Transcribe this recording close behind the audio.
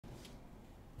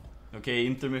Okay,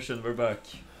 intermission, we're back.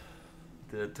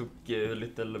 Took a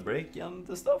little break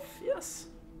and stuff, yes.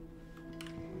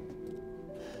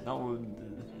 Now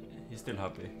he's still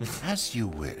happy. As you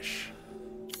wish.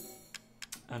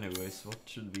 Anyways, what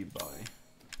should we buy?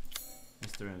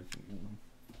 Is there anything,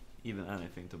 even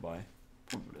anything to buy?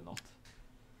 Probably not.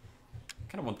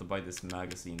 I kinda want to buy this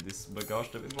magazine. This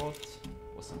bagage that we bought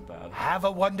wasn't bad. Have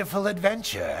a wonderful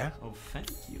adventure. Oh,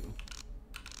 thank you.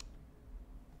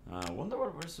 I wonder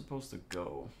where we're supposed to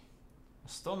go. A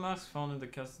stone mask found in the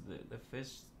castle. The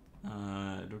fish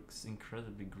looks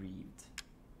incredibly grieved.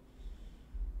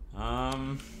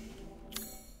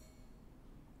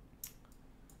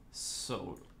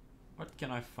 So, what can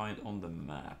I find on the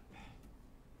map?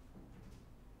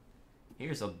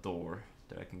 Here's a door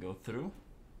that I can go through.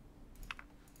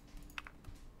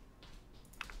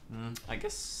 I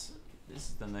guess this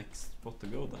is the next spot to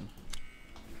go then.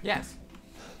 Yes.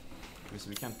 Because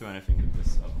we can't do anything with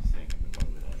this thing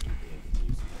without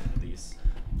using one of these.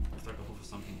 I'll start off with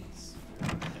something that's...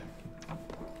 Yeah.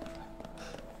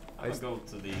 I'll go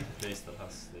to the place that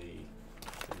has the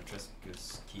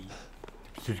DIMITRESCU's key.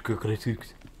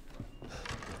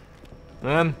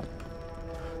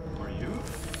 Are you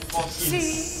fucking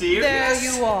serious? There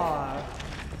you are.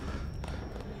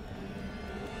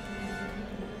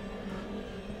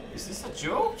 Is this a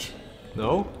joke?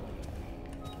 No.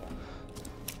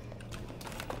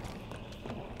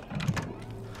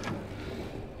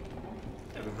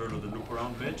 Ever heard of the look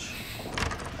around bitch?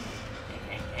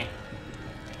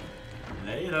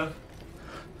 Later.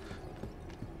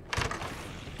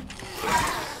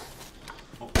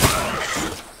 Oh.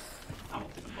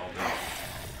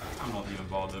 I'm not even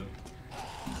bothered.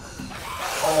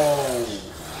 Oh!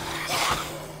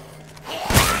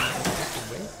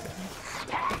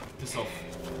 Piss off.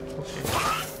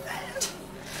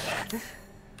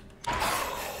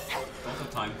 Don't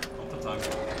have time. Don't have time.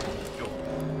 Go.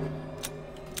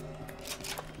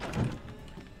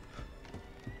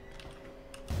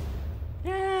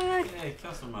 Yay!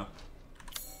 Castle map.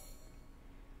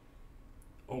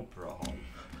 Opera Hall.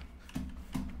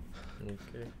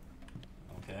 Okay.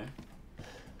 Okay.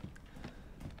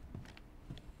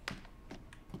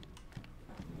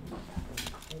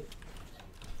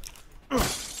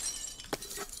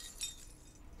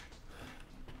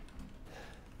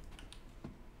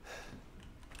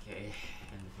 Okay,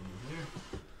 anything in here?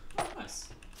 Oh, nice.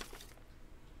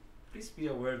 Please be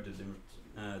aware that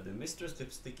the mistress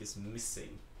lipstick is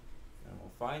missing. If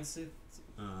anyone finds it,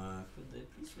 could they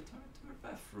please return it to her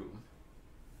bathroom?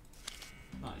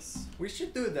 Nice. We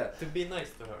should do that to be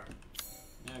nice to her.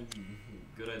 Yeah,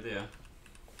 good idea.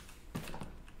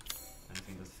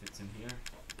 Anything that fits in here?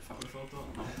 Family photo?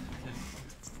 No. Okay.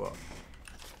 Fuck.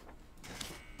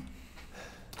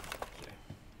 Okay.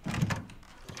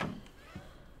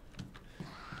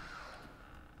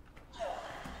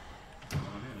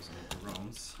 Oh, here's some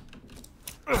drones.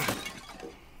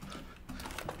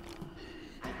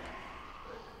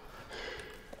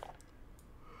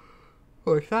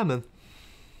 Oh, examine.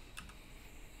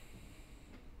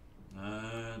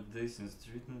 Days since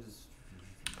treatment is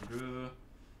 2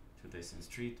 days since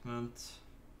treatment.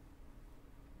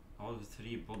 All the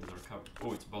 3 bodies are covered.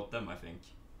 Oh, it's about them, I think.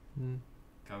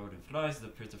 Covered in flies. The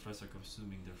pretty flies are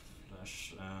consuming their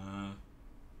flesh.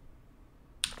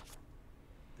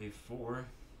 Day 4.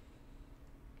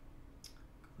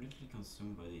 Completely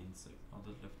consumed by the insect. All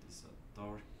that left is a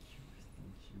dark,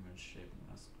 human-shaped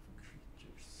mask for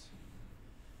creatures.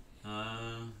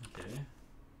 Okay.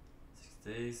 6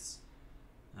 days.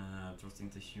 Thrust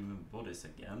into human bodies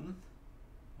again.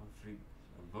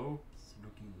 Evoked.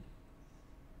 Looking.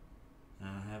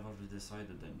 Have already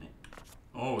decided their name.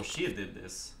 Oh, she did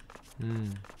this.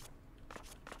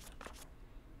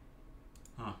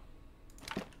 Huh.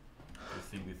 I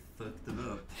think we fucked it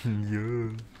up. Yeah.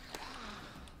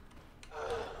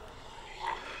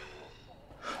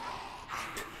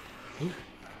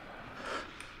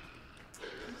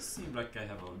 It seems like I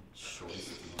have a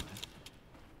choice.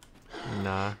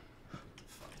 Nah.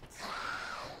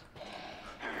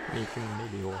 You can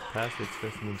maybe walk past it, it's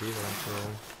Resident Evil after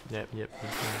all. Yep, you can.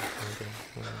 Okay.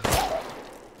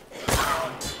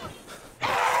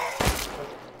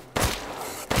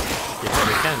 Yeah,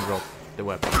 you can drop the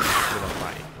weapon without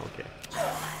buying, okay.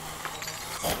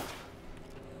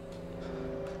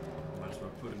 Might as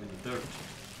well put him in the dirt.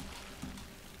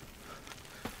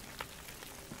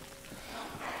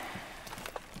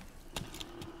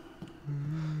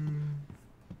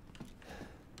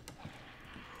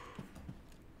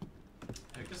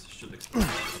 I guess I should explore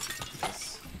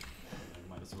this.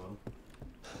 Might as well.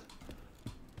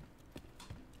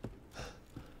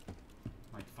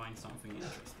 Might find something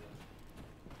interesting.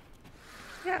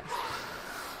 Yes.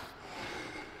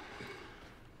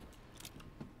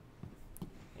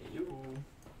 Hey, you.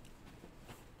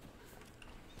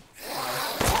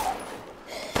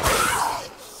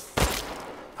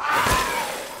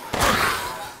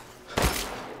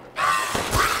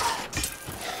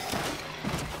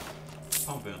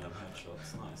 Pumping them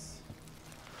headshots, nice.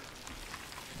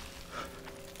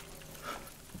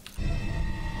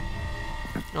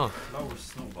 Oh, Flower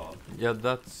snowball. yeah,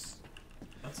 that's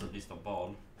That's at least a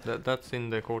ball. that's in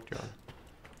the courtyard.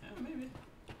 Yeah, maybe.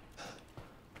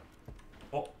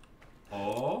 Oh.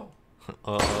 Oh.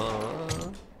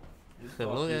 You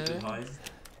Hello thought you there. could hide.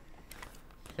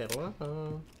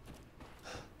 Hello.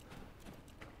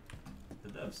 The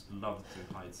devs love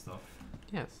to hide stuff.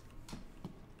 Yes.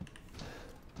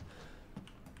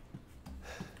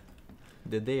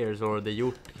 The dares or the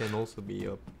yacht can also be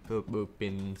up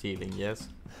in ceiling, yes?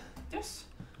 Yes.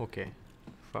 Okay.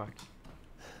 Fuck.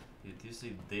 Did you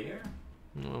say there?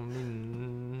 I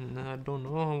mean, I don't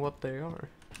know what they are.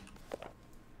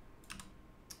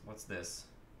 What's this?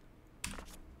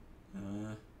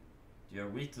 You are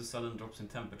weak to sudden drops in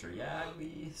temperature. Yeah,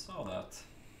 we saw that.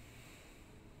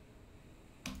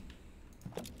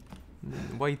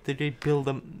 Why did they build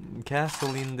a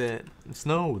castle in the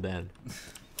snow then?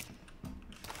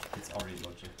 It's already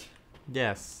logic.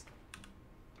 Yes.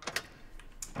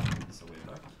 So way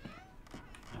back.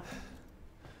 Yeah.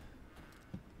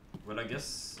 Well, I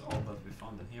guess all that we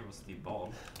found in here was the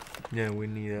ball. Yeah, we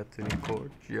need that in the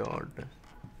courtyard.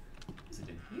 Is it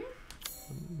in here?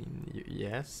 I mean,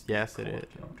 yes, yes it is.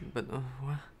 Courtyard. But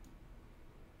what?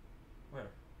 Where?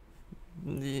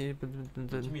 Yeah, but, What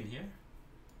do you mean here?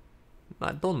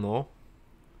 I don't know.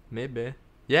 Maybe.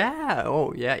 Yeah.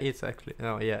 Oh, yeah. It's actually.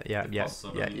 Oh, yeah. Yeah. If Yeah.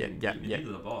 possible, Yeah. I mean, Yeah. Yeah. we Yeah.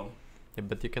 needed a ball. Yeah.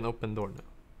 But you can open door now.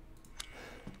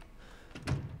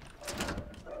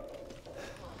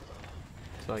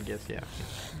 So I guess yeah.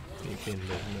 Sneak in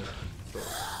the door.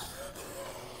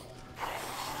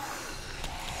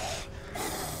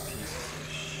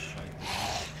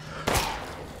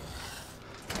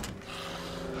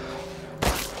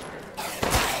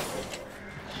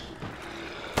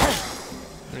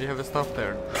 You have a stuff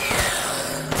there.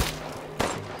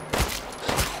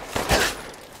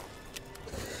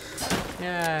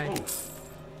 Yay! Oh!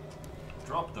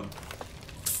 Drop them.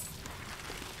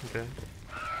 Okay.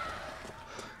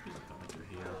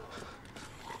 Here.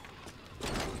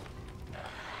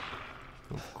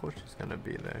 Of course she's gonna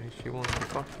be there. She wants to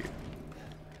fuck you.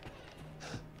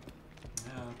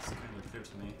 Yeah, it's kind of clear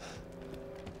to me.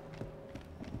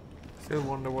 Still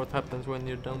wonder what happens when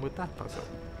you're done with that puzzle.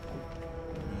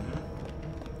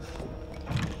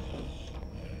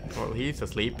 Well, he's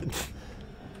asleep.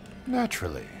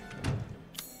 Naturally.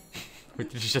 Wait,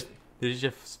 did he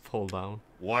just fall down?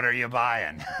 What are you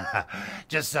buying?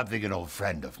 Just something an old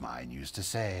friend of mine used to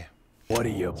say. What are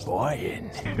you buying?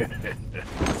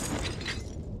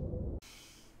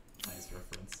 Nice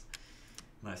reference.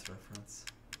 Nice reference.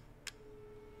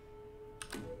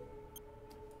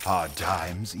 Hard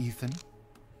times, Ethan?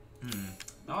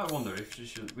 Now I wonder if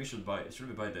should we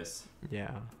buy this?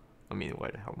 Yeah. I mean, why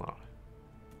the hell not?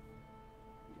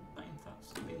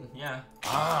 9,000. I mean, yeah.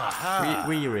 Aha!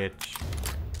 We rich.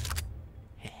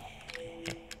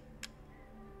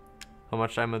 How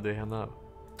much ammo do you have now?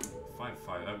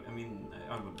 5.5. I mean,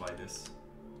 I would buy this.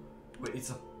 Wait, it's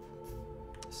a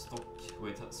stock.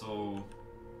 Wait, so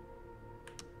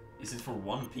is it for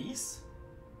one piece?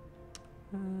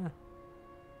 I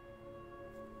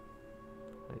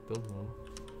don't know.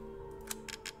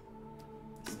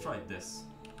 Let's try this.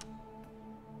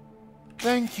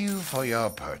 Thank you for your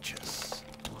purchase.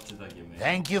 What did that give me?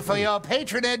 Thank you for your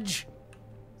patronage.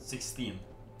 16.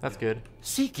 That's good.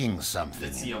 Seeking something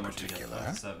Let's see how in much we get.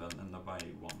 particular. 7, and I buy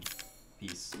one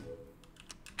piece.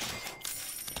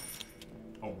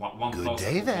 Oh, 1,000 Good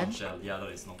day, for then. one shell. Yeah, that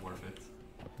is not worth it.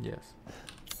 Yes.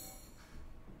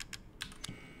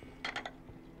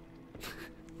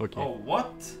 Okay. Oh,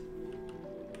 what?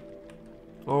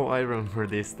 Oh, I remember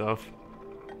this stuff.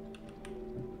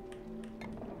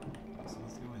 So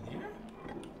let's go in here.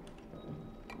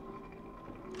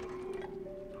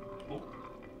 Oh.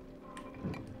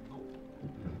 Oh.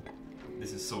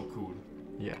 This is so cool.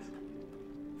 Yes.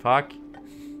 Fuck.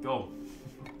 Go.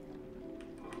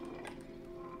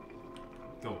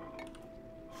 Go.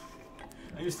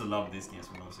 I used to love these games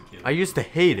when I was a kid. I used to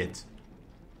hate it.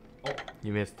 Oh,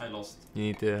 You missed. I lost. You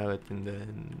need to have it in the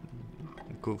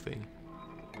cool thing.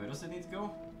 Where does it need to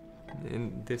go?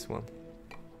 In this one.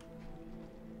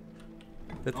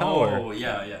 The tower. Oh,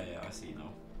 yeah, I see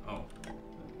now. Oh.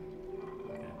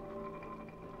 Okay.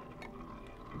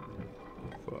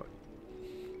 Fuck.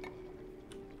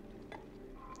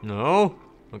 No.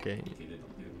 Okay. Okay, they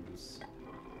don't use.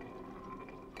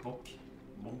 Bonk.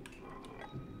 Bonk.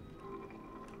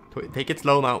 Take it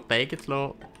slow now. Take it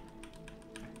slow.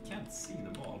 I can't see the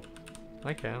ball.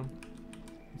 I can.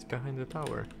 It's behind the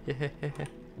tower. Yeah.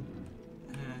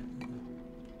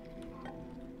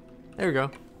 There we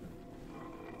go.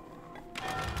 Get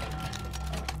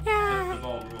the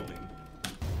ball rolling.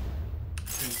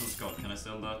 Crimson Scott, can I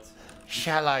sell that?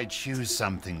 Shall I choose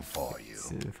something for you?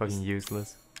 It's fucking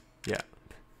useless. Yeah.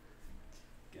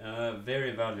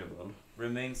 Very valuable.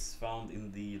 Remains found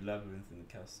in the labyrinth in the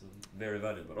castle. Very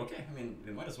valuable. Okay, I mean,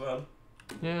 we might as well.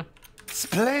 Yeah.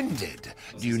 Splendid.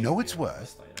 Do you know its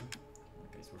worth? Okay,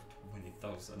 it's worth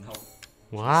 20,000 now.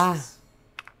 What? Jesus.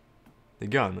 The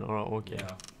gun? Oh, okay.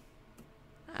 Yeah.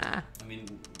 I mean,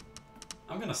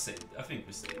 I'm gonna save. I think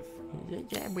we save for now.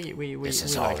 Yeah, we This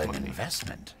is we all like an money.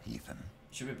 investment, Ethan.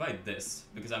 Should we buy this?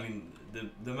 Because I mean,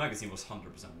 the magazine was 100%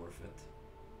 worth it.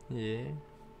 Yeah.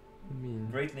 I mean,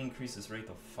 Greatly increases rate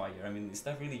of fire. I mean, is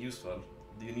that really useful?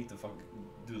 Do you need to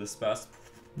do the spaz?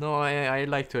 no, I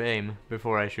like to aim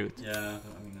before I shoot. Yeah, I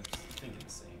mean, I was thinking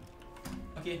the same.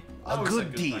 Okay, A that was good a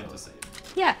good deal. time to save.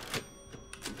 Yeah.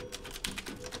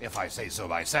 If I say so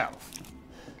myself.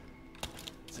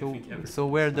 So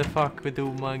where the fuck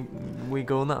we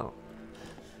go now?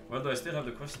 Well, do I still have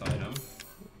the quest item?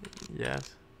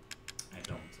 Yes. I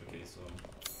don't. Okay, so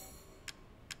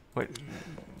Wait,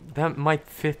 that might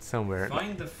fit somewhere.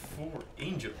 find the 4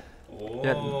 angel. Oh.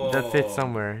 Yeah, that fits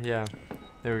somewhere. Yeah.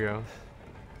 There we go.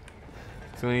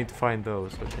 So we need to find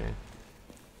those. Okay.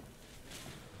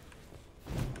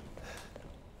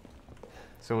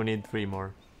 So we need 3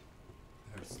 more.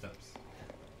 Her steps.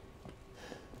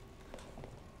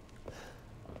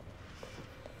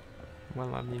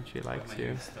 Well, I mean, she Why am likes I you.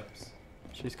 hearing steps?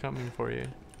 She's coming for you.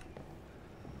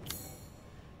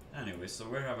 Anyway, so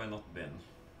where have I not been?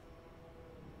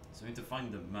 So we need to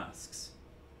find the masks.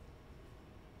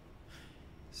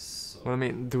 So Well, I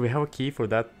mean, do we have a key for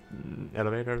that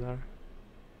elevator there?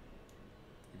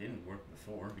 it didn't work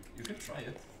before. You could try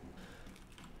it.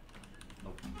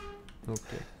 Nope.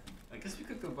 Okay. I guess we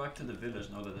could go back to the village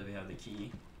now that we have the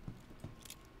key.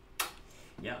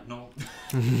 Yeah, no.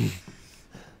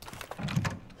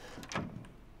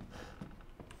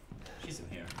 She's in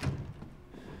here.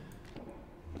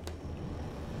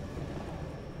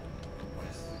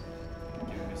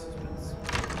 Give me suspense.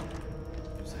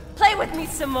 Play with me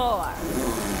some more.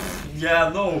 Yeah,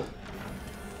 no!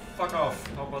 Fuck off.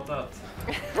 How about that?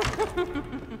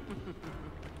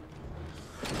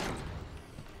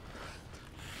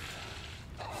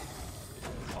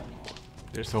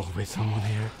 There's always someone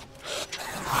here.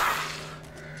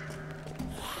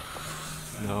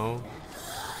 No.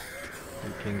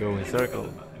 You can go in circle.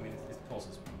 I mean, it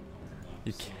pauses.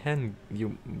 You can.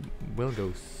 You will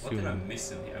go What did I soon.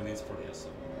 miss in here? I mean, it's probably just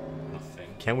nothing.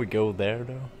 Can we go there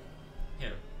though?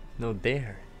 Here. No,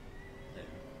 there. There.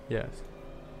 Yes.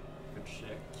 Good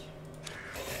check.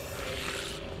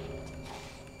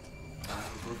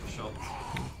 Go for shot.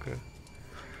 Okay.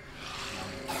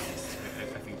 I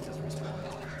think it's just respawn.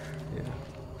 Yeah.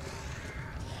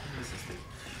 This is it.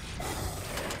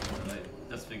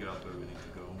 Let's figure out where we need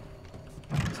to go.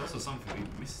 There's also something we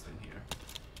missed in here.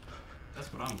 That's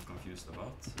what I'm confused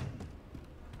about.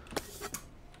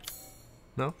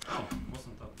 No? Oh,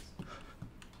 wasn't that?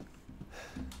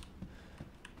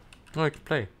 No, I can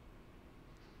play.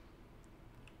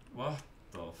 What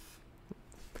the f...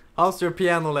 How's your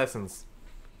piano lessons?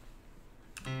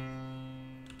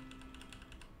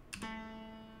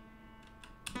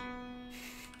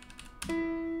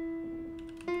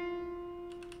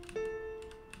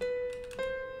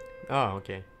 Oh,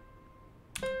 okay.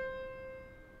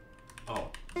 Oh,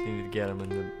 You need to get them in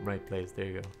the right place. There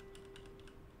you go.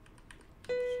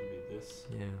 should be this,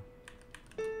 Yeah.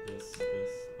 this.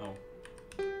 Oh.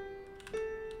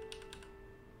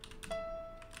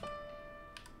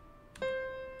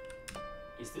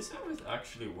 Is this how it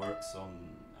actually works on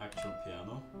actual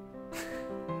piano?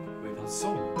 Wait, I'm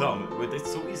so dumb. Wait,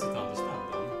 it's so easy to understand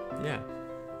then. Yeah.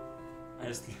 I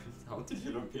just... How did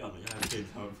you learn piano? Yeah, I played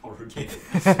a horror game.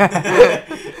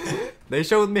 They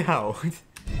showed me how.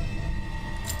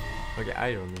 Okay,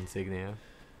 iron insignia.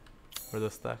 Where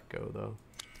does that go though?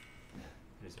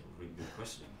 That is a really good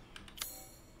question.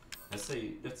 Let's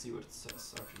see what it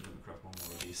says. Actually, let me craft one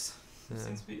more of these. Yeah.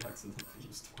 Since we accidentally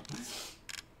used one.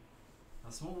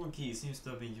 A small key seems to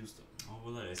have been used. Oh,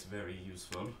 well, that is very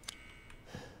useful.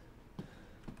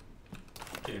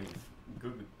 Okay,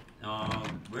 good.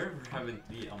 Where haven't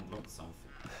we unlocked something?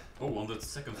 Oh, on the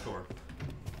second floor.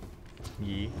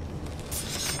 Yeah.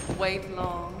 Wait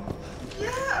long.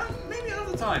 Yeah, maybe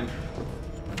another time.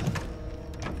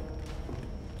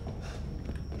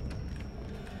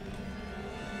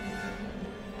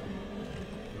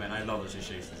 she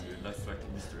chases you. That's like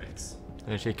Mr. X.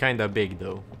 And she's kinda big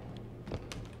though.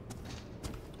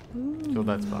 So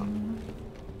that's fun.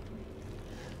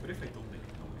 What if I don't make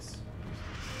noise?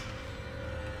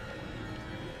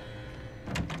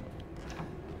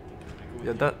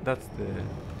 Yeah, that's the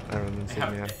iron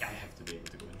insignia. I have to be able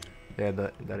to go in here. Yeah,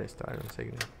 that is the iron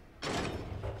insignia.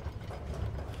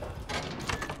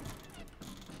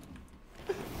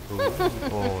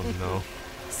 Oh no.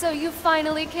 So you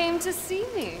finally came to see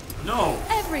me. No!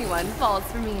 Everyone falls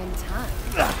for me in time.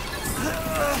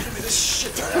 Give me this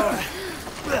shit!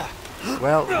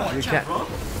 Well, you Can't can't. run?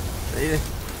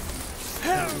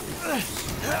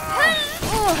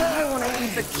 Oh, I want to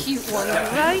eat the cute one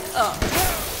right up.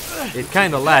 It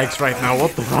kinda lags right now,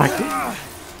 what the fuck? I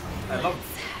love it.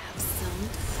 Have some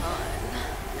fun.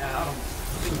 Yeah, I don't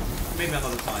think. Maybe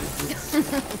another time.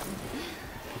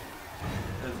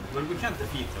 But we can't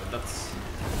defeat her, that's.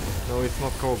 No, it's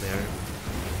not cold here.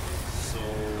 So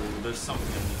there's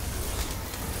something I need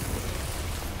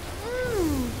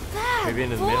Bad Maybe in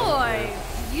the boy. middle.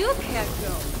 You can't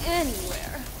go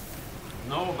anywhere. to.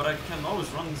 No, but I can always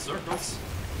run in circles.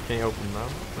 Can you open now?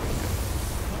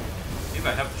 Maybe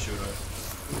I have to shoot her.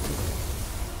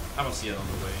 I don't see it on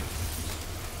the way.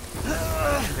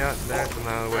 Yeah, there's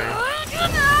another way.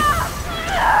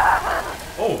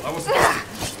 Oh, I was.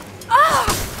 Ow!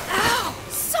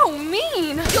 So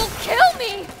mean! You'll kill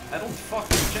me! I don't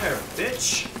fucking care,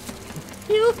 bitch!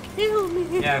 You'll kill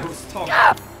me! Yeah, who's tough?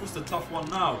 Who's the tough one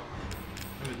now?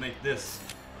 Let me make this.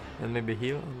 And maybe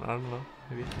heal? I don't know.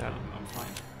 Maybe. Yeah. I'm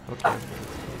fine. Okay.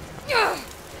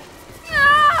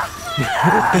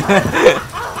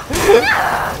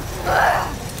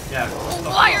 Yeah.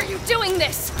 Why are you doing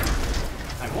this?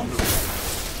 I wonder.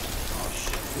 Oh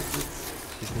shit.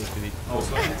 Just need to be. Oh,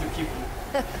 so I need to keep.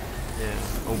 Yeah.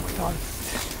 Oh my god.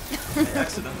 I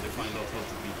accidentally find out how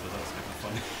to beat, but that's kind of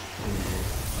funny.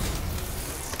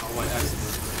 That's how I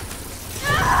accidentally.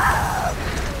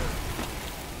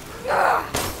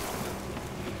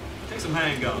 Take some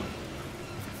handgun.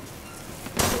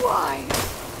 Why?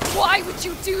 Why would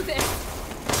you do this?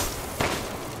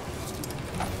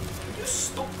 You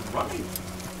stop running.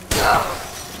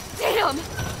 Damn!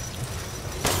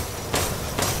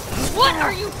 What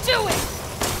are you doing?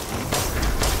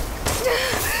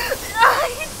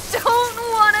 I don't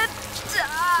want to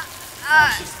die.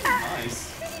 It's just too nice.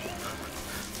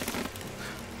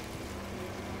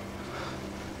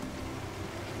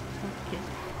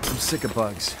 I'm sick of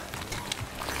bugs.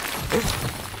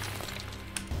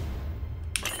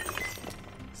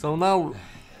 So now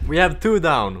we have 2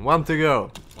 down, 1 to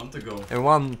go, One to go. and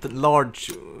one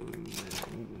large.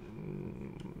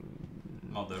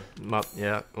 Mother.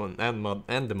 Yeah,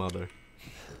 and the mother.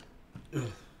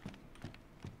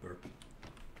 Burp.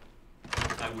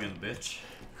 I win, bitch.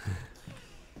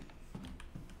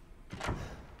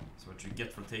 That's what you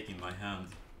get for taking my hand.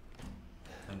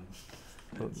 And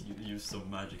you use some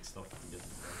magic stuff to get it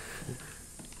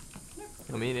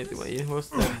back. I mean, it was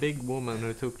the big woman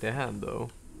who took the hand, though.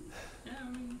 Yeah, I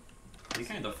mean, you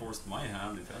kind of forced my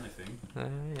hand, if anything.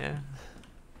 Yeah.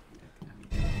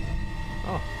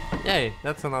 Oh, yay!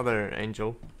 That's another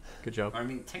angel. Good job. I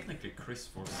mean, technically, Chris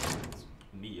forced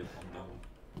me upon level.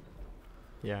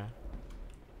 Yeah.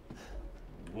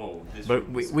 Whoa, this But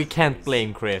room we is can't crazy.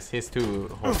 blame Chris. He's too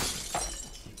hot.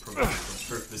 He probably on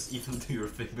purpose even do your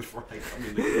thing before I come in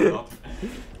and clean up.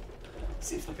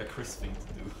 Seems like a Chris thing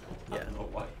to do. I don't know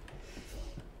why.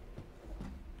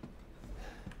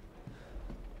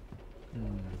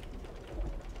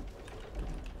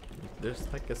 There's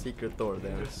like a secret door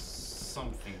there. There's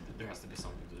something. There has to be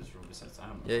something to this room besides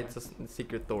ammo. Yeah, right? it's a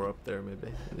secret door up there,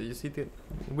 maybe. Do you see the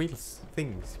wheels,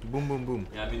 things? Boom, boom, boom.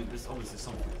 Yeah, I mean, there's obviously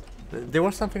something. There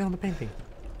was something on the painting.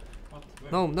 What?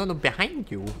 Where? No, behind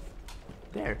you.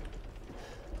 There.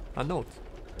 A note.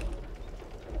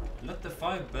 Let the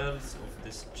 5 bells of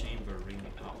this chamber ring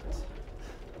out.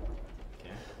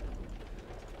 Okay.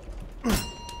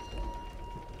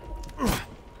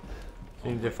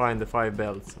 You need to find the 5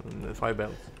 bells. And the 5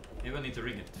 bells. Maybe I need to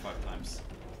ring it 5 times.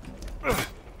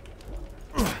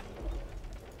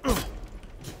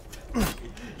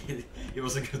 It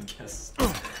was a good guess.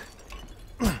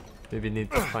 Maybe you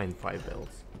need to find 5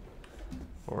 bells.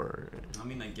 Or. I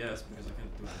mean, I guess because I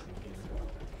can't do anything here.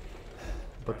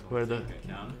 But I don't where the. think I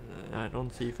can. I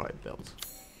don't see 5 bells.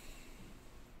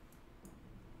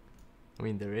 I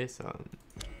mean, there is a.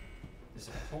 There's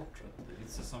a portrait.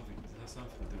 It's a something. It has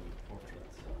something to do with portrait.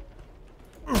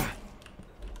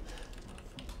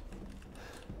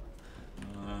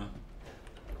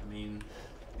 I mean,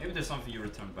 maybe there's something you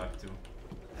return back to.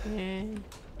 Yeah.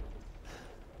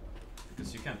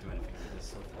 Because you can't do anything with this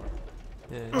so far.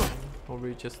 Yeah, or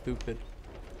we're just stupid.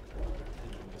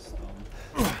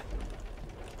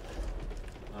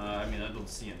 I mean, I don't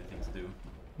see anything to do.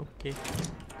 Okay.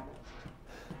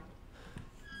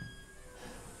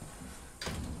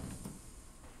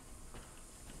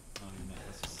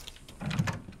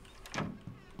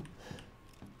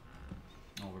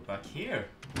 Oh, we're back here.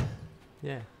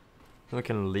 Yeah. We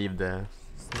can leave the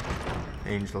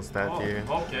angel statue.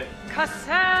 Oh, okay.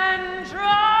 Cassandra!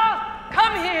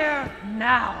 Come here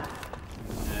now!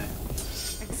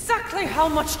 Exactly how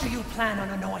much do you plan on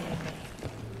annoying me?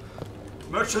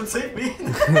 Merchant, save me!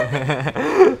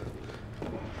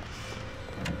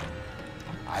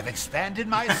 I've expanded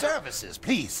my services.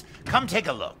 Please, come take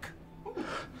a look.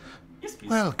 Yes, please.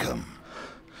 Welcome.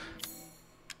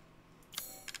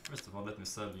 First of all, let me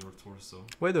sell your torso.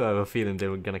 Why do I have a feeling they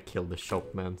were gonna kill the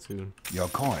shopman soon? Your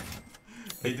coin.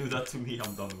 They do that to me,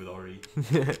 I'm done with RE.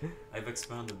 I've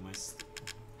expanded my...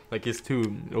 Like it's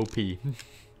too OP. I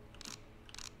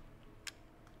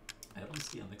don't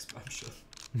see an expansion.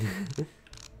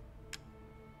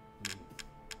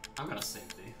 I'm gonna save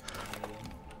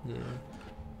the... Yeah.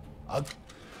 A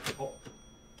Oh.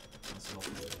 That's not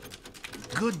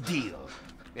good deal,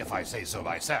 if I say so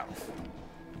myself.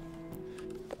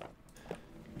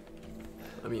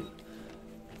 I mean...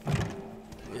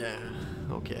 Yeah,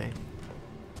 okay.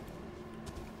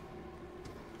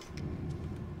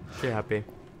 She happy.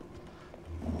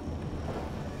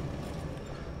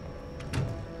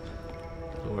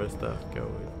 Where's that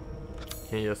going?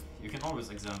 Can you just... You can always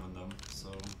examine them,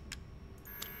 so...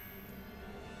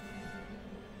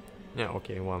 Yeah,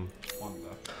 okay, one. One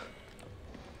back.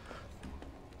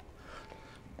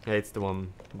 Yeah, it's the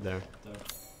one there. There.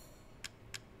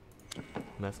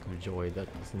 Mask of Joy, that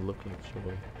doesn't look like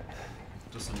joy.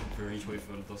 Doesn't look very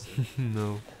joyful, does it?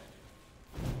 No.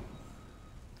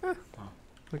 Ah, Huh.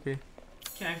 okay.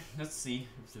 Okay, let's see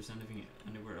if there's anything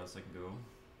anywhere else I can go.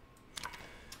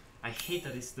 I hate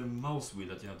that it's the mouse wheel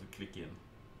that you have to click in.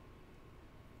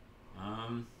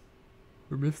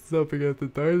 We missed something at the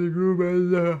dining room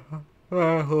and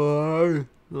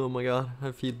oh my god,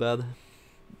 I feel bad.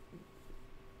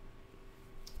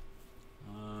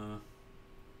 I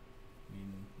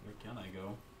mean, where can I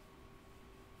go?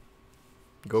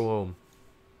 Go home.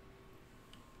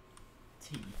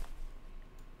 T.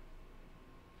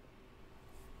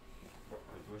 Wait,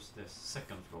 where's this?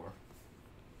 Second floor.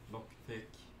 Lockpick.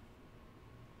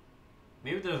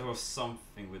 Maybe there was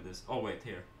something with this. Oh wait,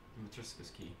 here.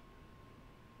 DIMITRESCU's key.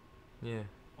 Yeah.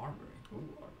 Armory.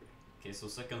 Ooh, armory. Okay, so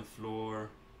second floor.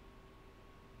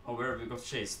 Oh, where we got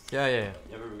chased. Yeah, yeah.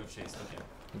 Yeah, where we got chased. Okay.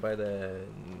 By the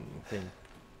thing.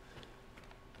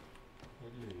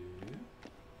 Hello.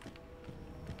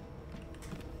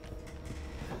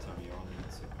 What time are you on?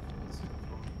 Second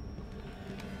floor.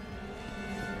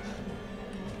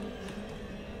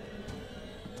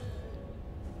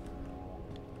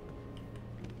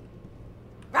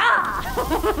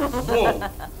 Whoa!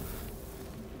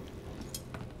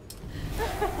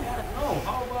 No,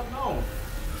 how about no?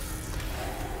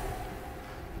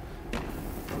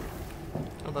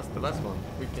 Oh, that's the last one.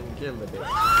 We can kill the bitch.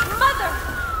 Mother!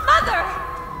 Mother!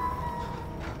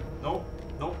 No,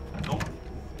 no, no.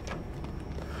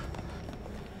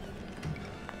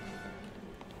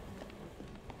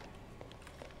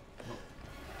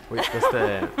 Wait, does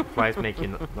the price make you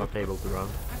not able to run?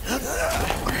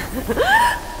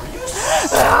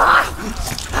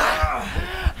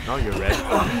 Now you're ready.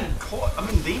 I'm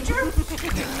in danger?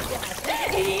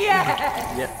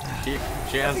 Yeah,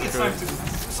 she answered It's her. time to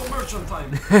some merchant time.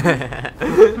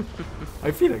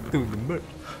 I feel like doing the merch.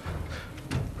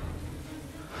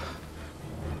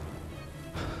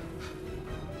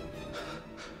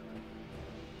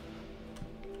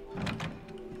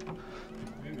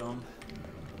 We're gone.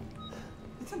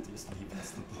 You can't just leave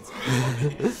instantly.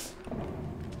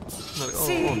 Like,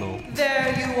 See, oh no.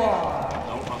 there you are.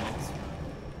 No, I'm not.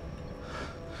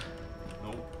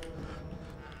 No.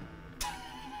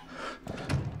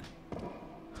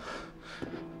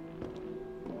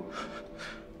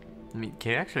 I mean,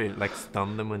 can you actually like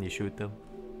stun them when you shoot them?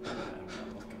 I'm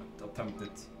not gonna attempt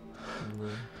it. No.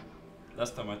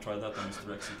 Last time I tried that, Mr.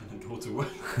 Rex didn't go too well.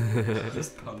 He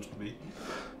just punched me.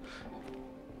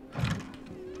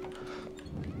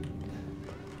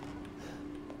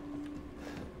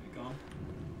 We gone?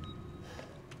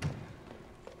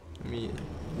 I mean,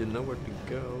 you know where to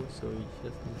go, so you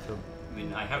just need to. I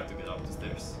mean, I have to get up the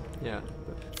stairs. Yeah,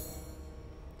 but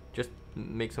just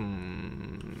make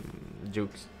some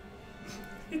jukes.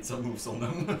 Hit some moves on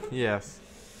them. Yes.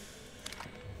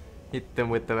 Hit them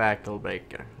with the ankle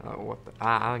breaker. Oh, what the?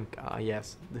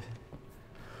 Yes.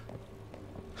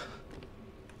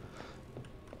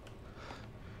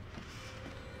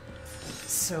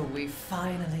 So we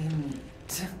finally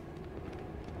meet.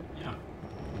 Yeah.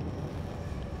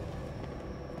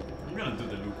 I'm gonna do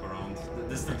the loop around.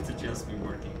 This strategy has been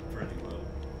working pretty well.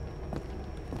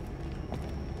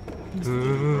 Just do the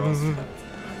loop around.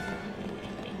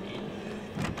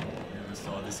 Never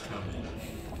saw this coming.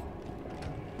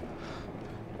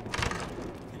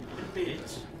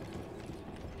 Bitch.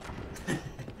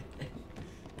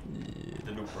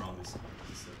 The loop around is a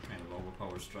kind of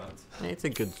overpowered strat. It's a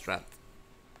good strat.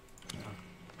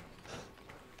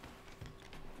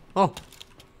 Oh!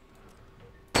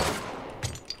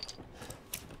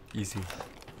 Easy.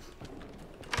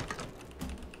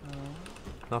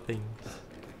 Nothing.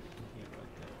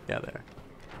 Yeah, there.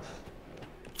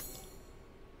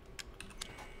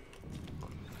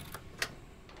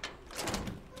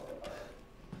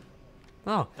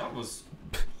 Oh. That was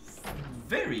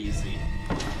very easy.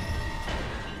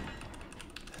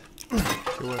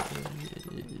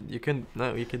 You can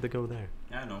no, you can go there.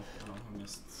 Yeah, I know. I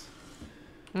missed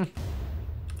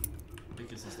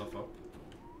picking some stuff up.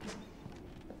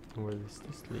 Where does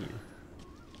this lead?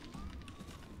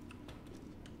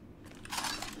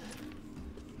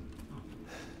 Oh.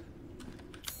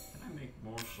 Can I make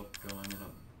more shotgun? I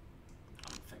don't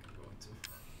think I'm going to.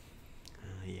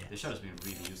 Yeah. The shot has been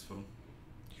really useful.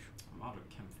 I'm out of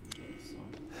chem food though, so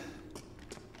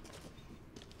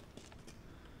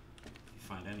if you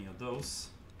find any of those.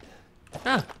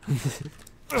 Ah.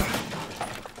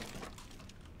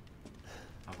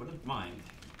 I wouldn't mind.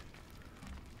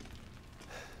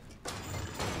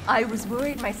 I was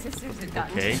worried my sisters had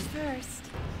gotten Okay. to you first.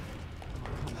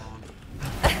 Come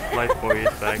on. Light boy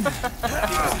is back.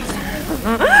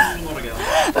 Not again.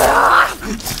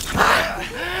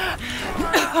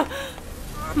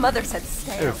 Mother said I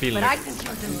stay, have a feeling but I like think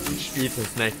you're delicious.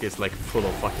 Ethan's neck is like full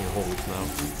of fucking holes now.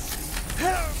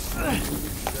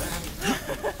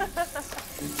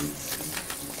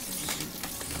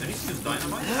 Did he use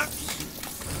dynamite?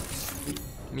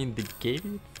 I mean, they gave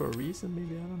it for a reason,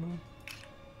 maybe, I don't know.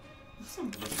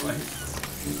 Something that's right.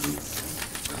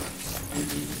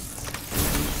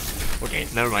 Okay,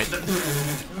 never mind.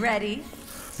 Ready? I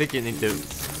think you need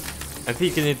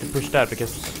to push that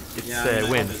because it's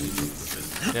wind.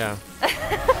 Yeah.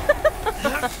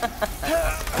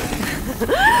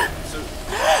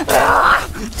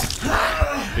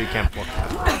 You can't block that.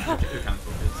 You can't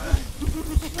block it.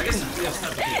 I guess we have to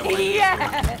keep it away.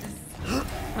 Yes!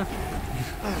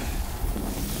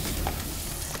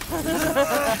 Oh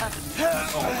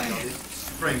my god, it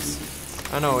frames.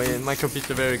 I know, my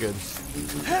computer very good.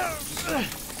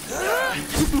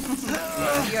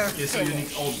 You're Okay, so you need,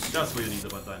 finished. oh, that's what you need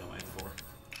about dynamite for.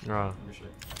 Ah. Usually.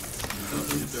 That's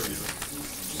what you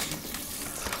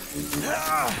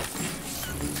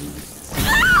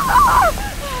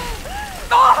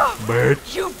Bitch.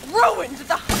 You've ruined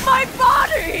my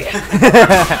body!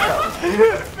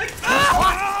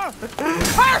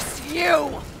 Curse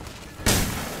you!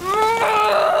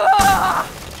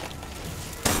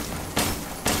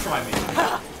 Try me.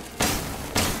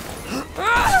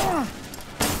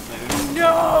 No!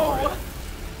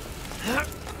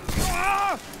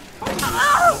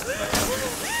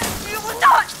 You will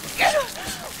not get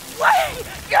away!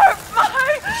 You're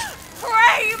my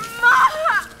prey!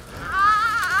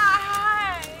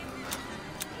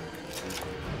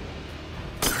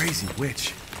 Crazy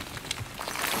witch.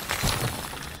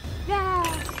 Yeah.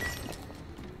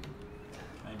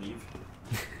 I leave.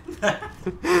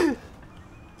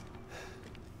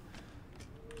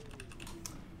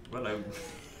 Well, I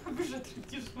wish I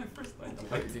didn't use my first item.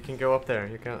 You can go up there.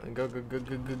 You can go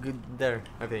there,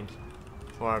 I think.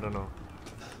 Or I don't know.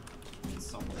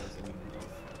 Someone is in the middle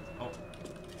of... Oh.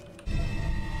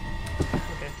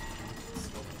 Okay.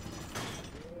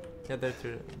 Yeah, there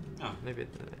too. Ah. Maybe.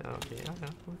 Okay. Yeah.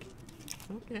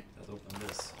 Okay. Let's open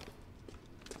this.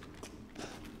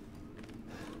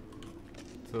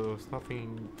 So there's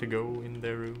nothing to go in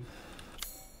their room.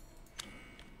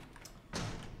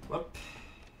 Whoop.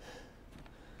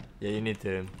 Yeah, you need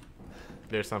to.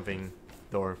 There's something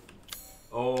door.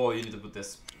 Oh, you need to put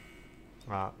this.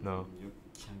 No. You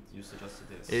can't use it as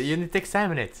it is. You need to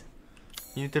examine it.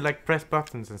 You need to like press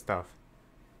buttons and stuff.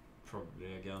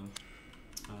 Probably again.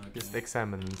 Just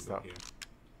examine and stuff. Here.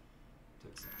 To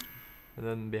examine. And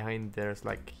then behind there's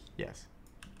like yes.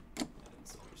 Yeah,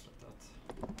 it's always like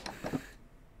that.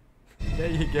 There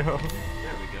you go.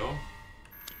 There we go.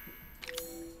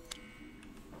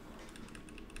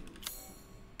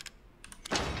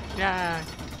 Yeah.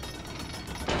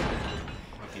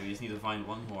 Okay, we just need to find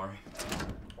one more.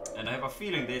 And I have a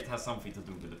feeling that it has something to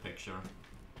do with the picture.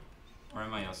 Or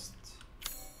am I just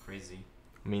crazy?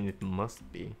 I mean, it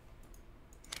must be.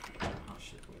 Oh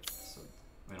shit, wait. So,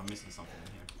 wait, I'm missing something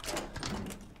in here.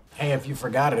 Hey, if you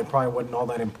forgot it, it probably wasn't all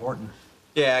that important.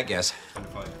 Yeah, I guess.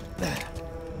 25.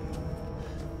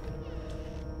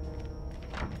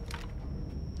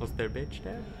 Was there a bitch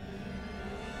there?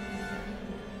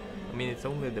 I mean, it's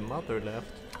only the mother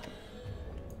left.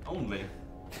 Only?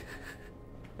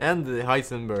 And the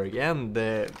Heisenberg, and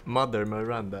the mother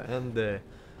Miranda, and the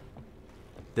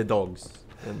dogs,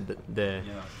 and the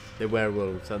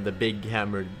werewolves, and the big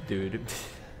hammered dude.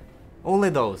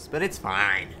 Only those, but it's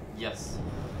fine. Yes.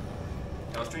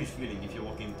 I have a strange feeling if you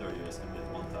walk in there, you're just gonna get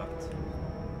one tapped.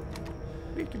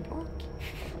 Big block.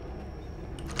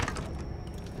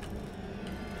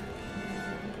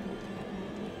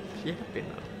 She happy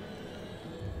now.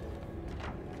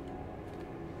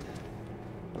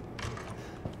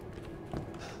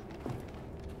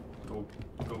 Go,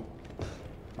 go.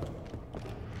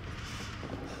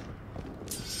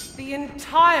 The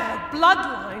entire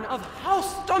bloodline of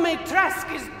House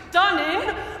Dimitrescu is done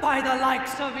in by the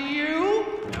likes of you.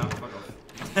 Yeah, fuck off.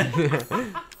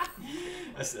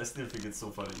 I still think it's so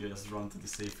funny. You just run to the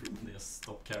safe room and they just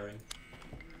stop carrying.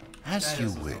 As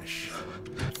you wish.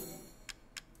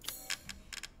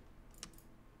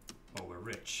 Oh, we're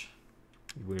rich.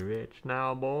 We're rich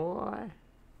now, boy.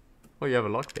 Oh, you have a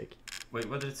lockpick. Wait,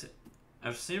 what did it say?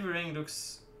 Our silver ring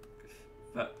looks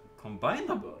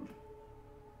combinable.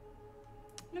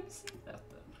 Let me see that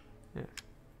then. Yeah.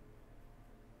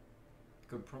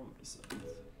 Could probably say it.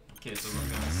 Okay, so we're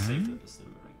gonna save the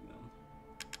silver ring then.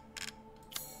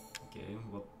 Okay,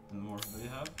 what more do we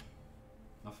have?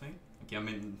 Nothing? Okay, I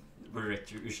mean, we're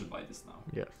rich. You should buy this now.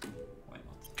 Yes. Why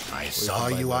not? I saw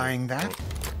you eyeing that.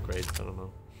 Great, I don't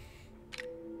know.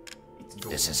 It's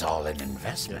gold. This is all an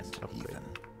investment, Yes, upgrade. even.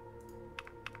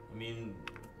 I mean,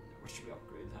 what should we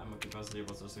upgrade? Hammer capacity,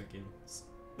 what's also okay?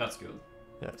 That's good.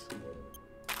 Yes.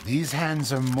 These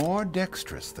hands are more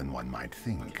dexterous than one might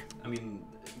think. I mean,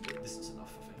 this is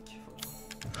enough, I think.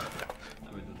 For now.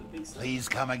 I will do the big stuff. Please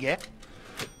come again.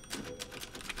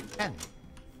 And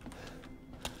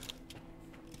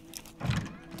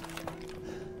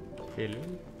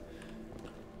Feeling?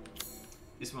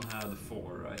 This one had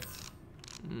 4, right?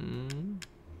 Mm.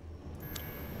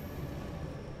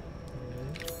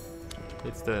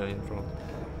 It's the in front.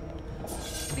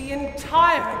 The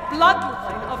entire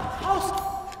bloodline of House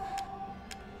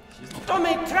She's not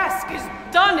Dimitrescu is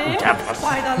done in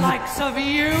by the likes of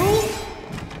you.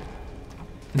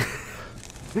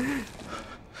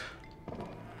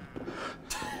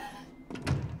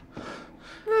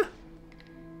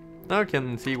 Now I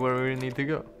can see where we need to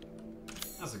go.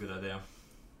 That's a good idea.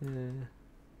 Yeah.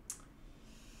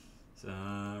 So,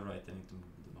 right, I need to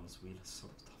move the mouse wheel. So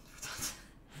done with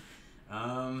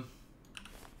that.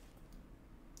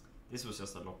 This was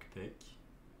just a lockpick.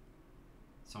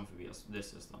 Something else. This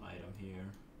is just an item here.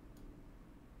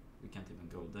 We can't even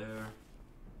go there.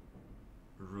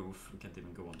 Roof. We can't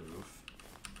even go on the roof.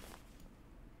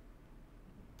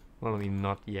 Well, I mean,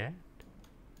 not yet.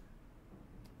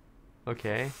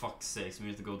 Okay. Fuck's sakes, we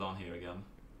need to go down here again.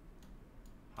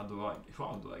 How do I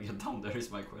get down there is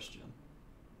my question.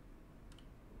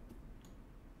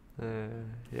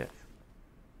 Yes.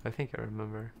 I think I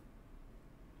remember.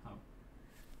 How?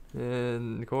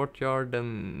 The courtyard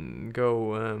and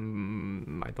go,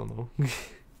 I don't know.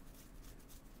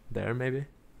 There, maybe?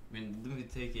 I mean, didn't we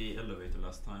take a elevator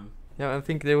last time? Yeah, I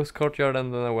think there was courtyard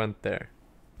and then I went there.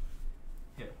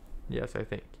 Here? Yes, I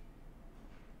think.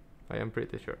 I am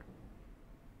pretty sure.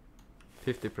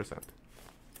 50%. Yeah, I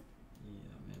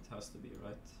mean, it has to be,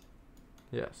 right?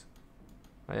 Yes.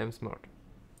 I am smart.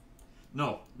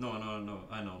 No, I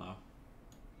know now.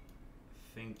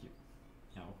 Thank you.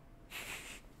 No.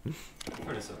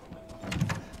 Pretty certain I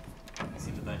know. It's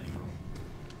in the dining room.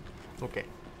 Okay.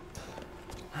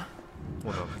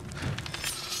 Hold on.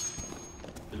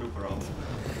 The loop around.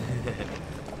 I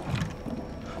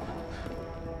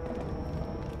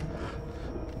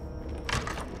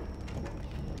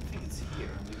think it's here,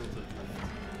 and we go to the left.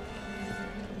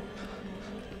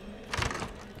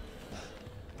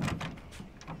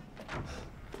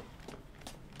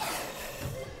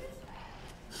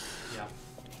 Yeah.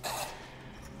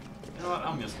 You know what?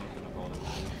 I'm just not gonna bother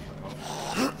with it. Fuck off.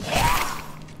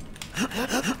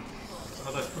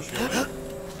 How do I push you away?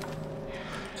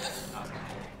 Ah.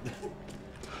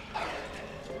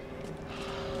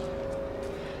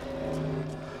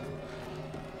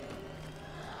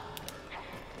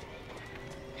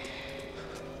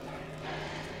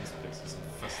 This place is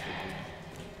infested with...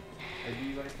 I'll be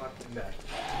right back.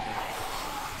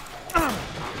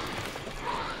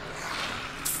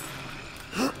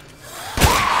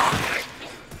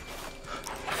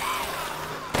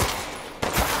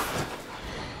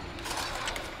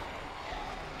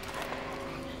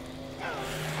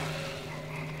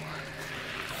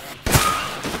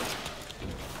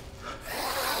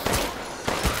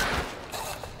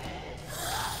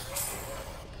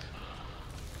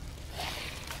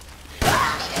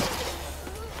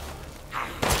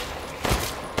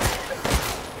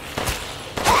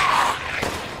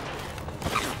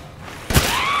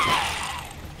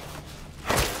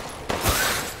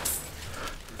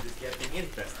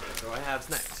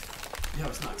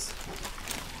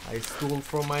 I stole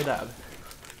from my dad.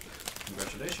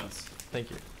 Congratulations. Thank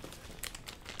you.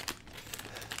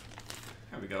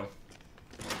 Here we go.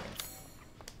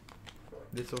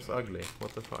 This was ugly.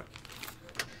 What the fuck?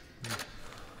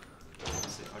 I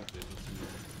say ugly,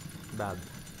 but Bad.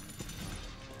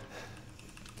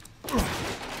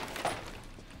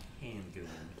 handgun.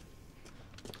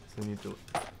 So we need to...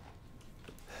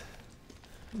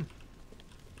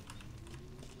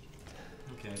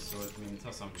 Okay, so it means it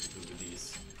has something to do with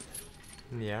these.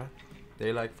 Yeah.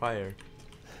 They like fire.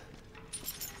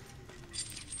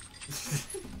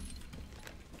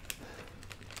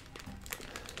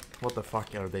 What the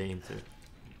fuck are they into?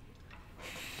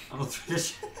 I'm not really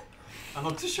sure. I'm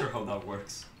not too sure how that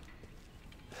works.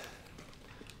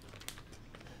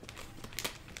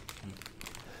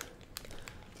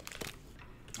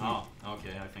 Oh,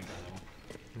 okay, I think I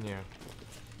know. Yeah.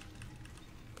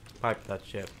 Pipe that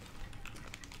shit.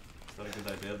 Is that a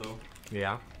good idea though?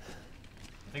 Yeah.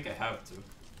 I think I have to.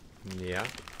 Yeah.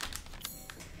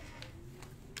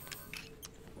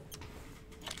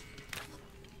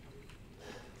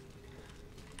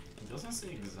 It doesn't say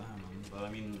examine, but I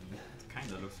mean, it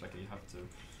kinda looks like you have to.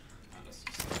 Ah, that's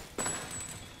just...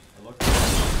 I look.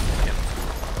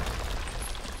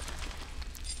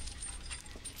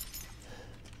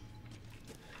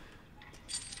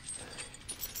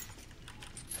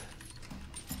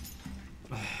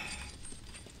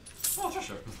 Oh,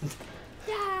 sure.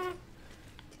 Yeah.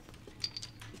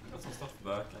 I got some stuff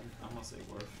back, and I must say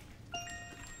worth.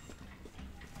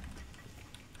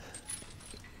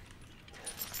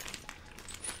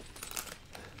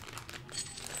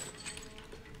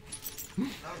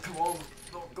 Oh, come on,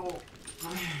 don't go.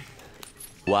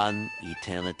 One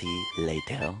eternity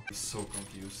later. I'm so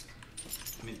confused.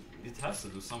 I mean, it has to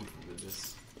do something with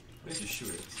this. Where did you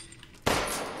shoot it?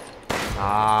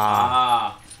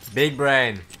 Ah. Big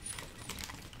brain.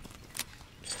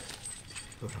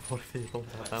 What if you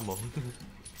don't have ammo?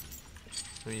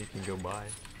 I mean, you can go by.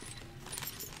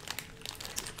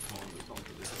 Come on, don't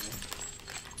do this again.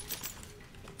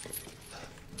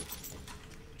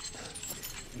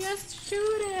 Just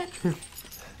shoot it.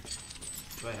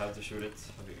 Do I have to shoot it?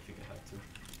 I think I have to.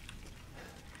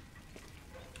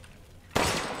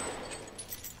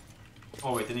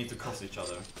 Oh wait, they need to cross each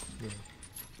other. Yeah.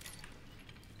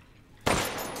 I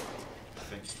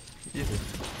think. Easy.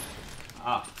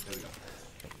 Ah, there we go.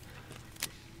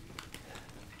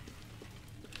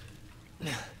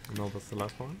 No, that's the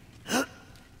last one.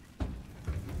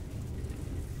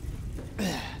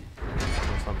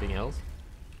 Something else?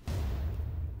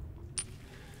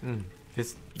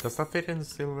 Does that fit in the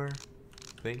silver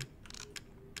thing?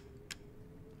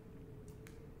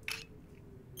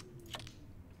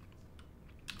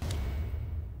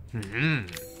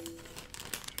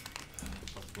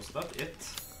 Was that it?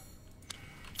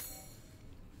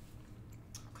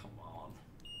 Come on.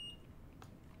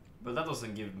 But that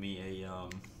doesn't give me a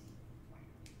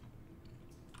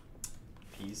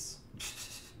piece.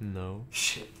 No.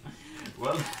 Shit.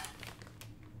 Well.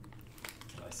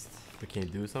 Christ. We can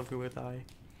do something with eye.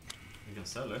 You can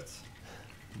sell it.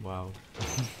 Wow.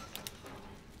 That's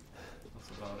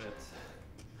about it.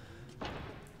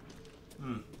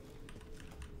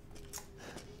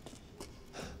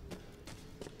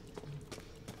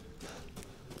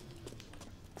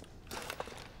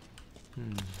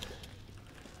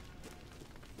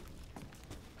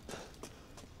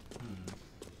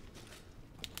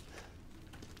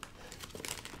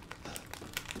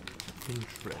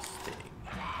 Interesting.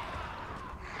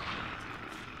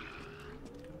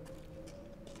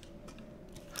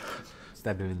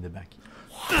 Stab him in the back.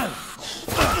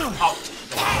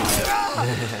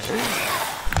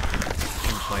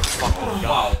 My fucking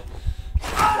Wow. You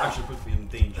actually put me in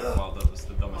danger. Wow, that was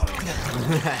the dumbest thing.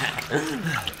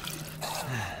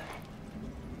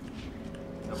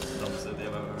 That was the dumbest idea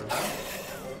I've ever heard.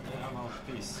 Yeah, I'm out of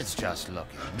peace. It's just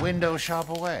looking. Window shop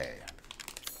away.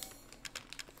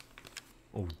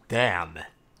 Oh damn.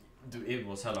 Dude, it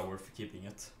was hella worth keeping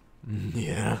it.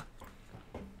 Yeah.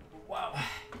 Wow.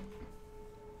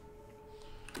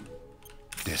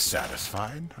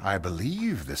 Dissatisfied? I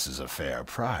believe this is a fair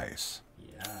price.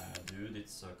 Yeah, dude,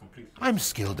 it's completely... I'm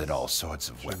skilled at all sorts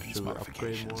of weapons should we upgrade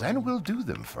modifications, more? and will do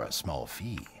them for a small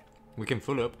fee. We can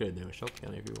fully upgrade the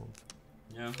shotgun if you want.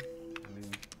 Yeah, I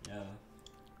mean, yeah.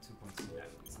 2 points. Yeah,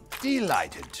 it's not...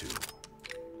 Delighted to.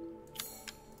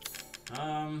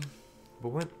 But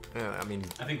when, I mean,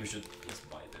 I think we should just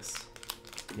buy this.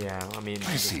 yeah, I mean,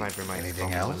 I this see. might remind us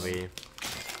Anything of else? when we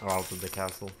are out of the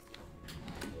castle.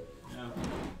 Yeah.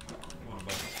 What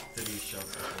about 3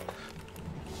 shots as well?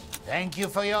 Thank you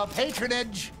for your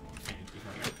patronage. Thank you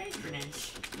for your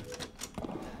patronage.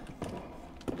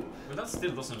 But that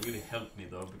still doesn't really help me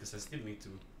though, because I still need to...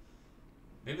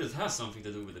 Maybe it has something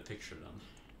to do with the picture then.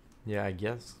 Yeah, I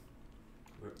guess.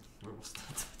 Where was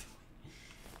that?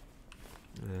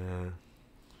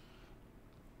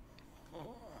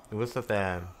 It was at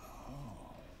the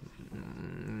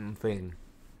thing.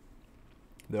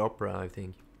 The opera, I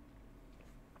think.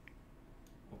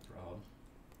 Opera hall.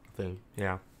 Thing,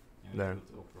 yeah. There. Put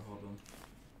the opera hall on.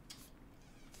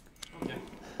 Okay.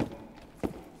 I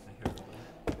hear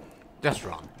it. Just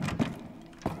wrong.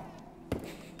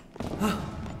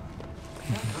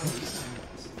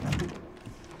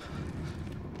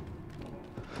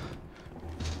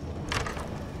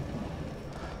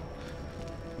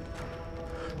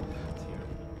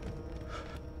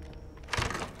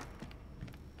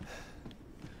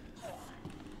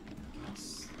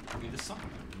 I mean, there's something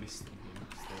I missed in here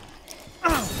still.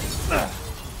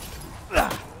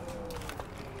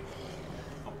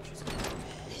 Oh, she's gone.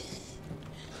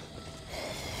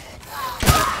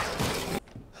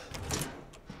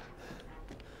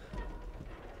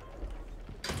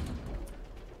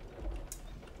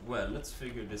 Well, let's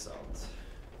figure this out.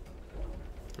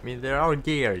 I mean, there are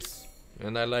gears,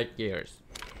 and I like gears.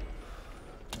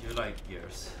 You like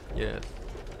gears? Yes.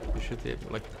 We should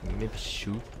like maybe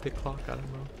shoot the clock. I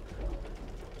don't know.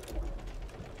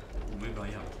 Maybe I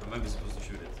am. I might be supposed to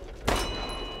shoot it.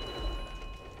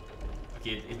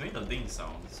 Okay, it made a ding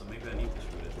sound, so maybe I need to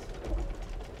shoot it.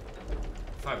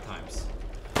 5 times.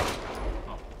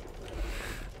 Oh.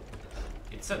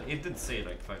 It did say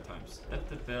like 5 times. Let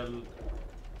the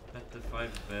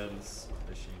 5 bells of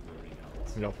the chamber ring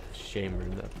out. No, chamber.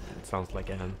 That it sounds like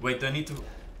a hand. Wait, I need to...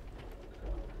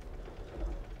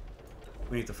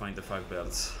 We need to find the 5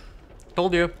 bells.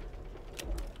 Told you.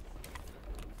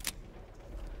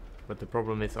 But the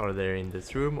problem is, are they in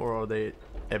this room or are they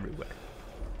everywhere?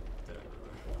 They're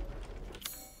everywhere.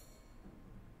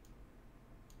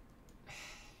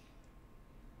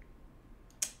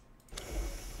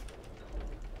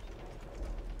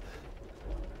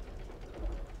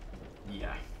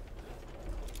 Yeah.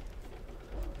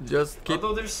 Just keep.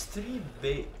 Although there's 3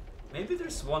 maybe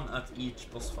there's 1 at each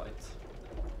boss fight.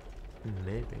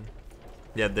 Maybe.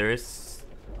 Yeah, there is.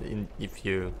 If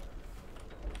you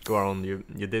go around, you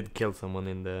did kill someone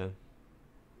in the.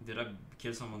 Did I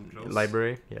kill someone close?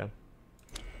 Library, yeah.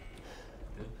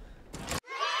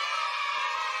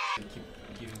 They keep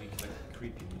giving me like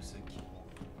creepy music.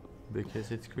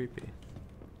 Because it's creepy.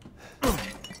 I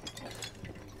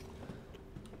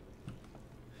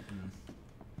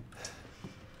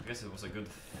guess it was a good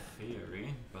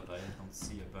theory, but I don't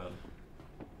see a bell.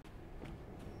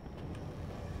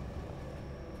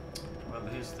 Well,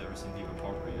 here's the Resident Evil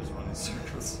part where you just run in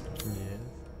circles. Yes.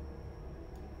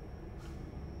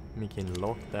 We can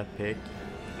lock that pick.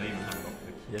 They even have a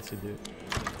lockpick. Yes, you do.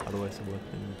 Otherwise, I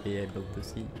wouldn't be able to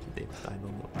see it. I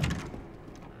don't know.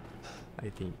 I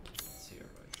think. It's here,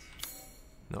 right?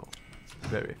 No.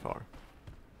 Very far.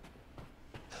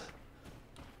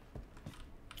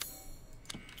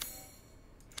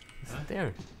 Is it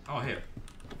there? Oh, here.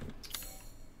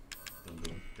 Dun,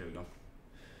 dun. There we go.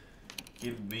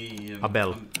 Give me a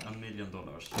bell. $1 million.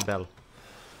 A bell.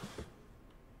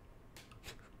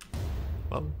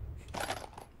 Well. I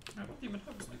don't even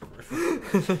have a sniper rifle.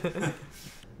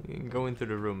 You can go into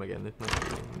the room again. It might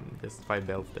be just 5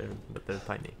 bells there, but they're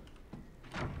tiny.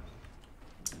 I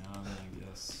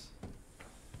guess.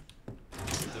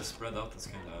 If they're spread out, that's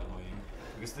kind of annoying.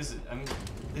 Because this is, I mean,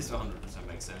 this 100%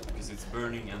 makes sense because it's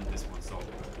burning and this one's all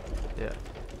burning. Yeah.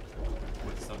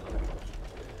 Wait, it's not another torch.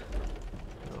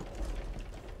 No. Okay.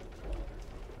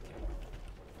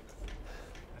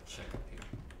 Let's check up here.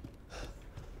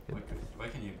 Why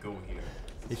can you go here?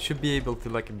 It should be able to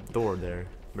like a door there,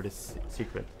 but it's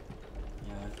secret.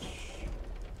 Yeah.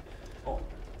 Oh.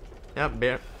 Yeah,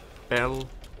 bell.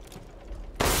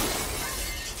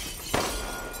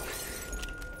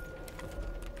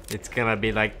 It's gonna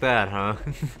be like that, huh?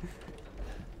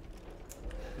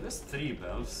 There's 3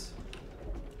 bells.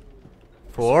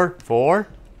 4? 4?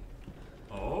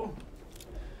 Oh.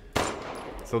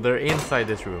 So they're inside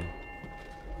this room.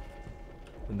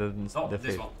 And then Oh, the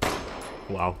this fifth. one.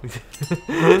 Wow.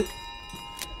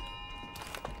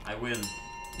 I win.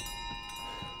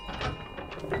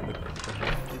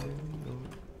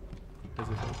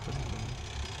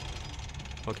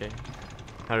 Okay.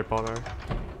 Harry Potter.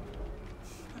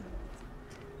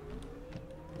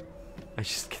 I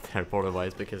just get Harry Potter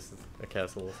vibes because it's a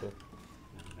castle also.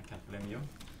 I can't blame you.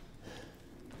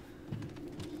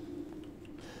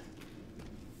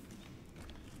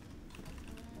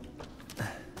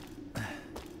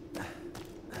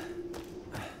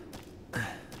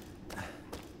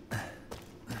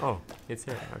 Oh. It's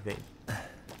here, I think.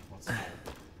 What's it?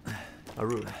 A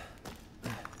room.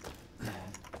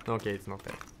 Okay, it's not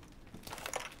there.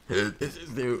 This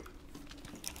is new.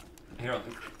 Here,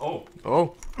 oh!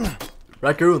 Oh!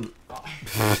 Raccoon! I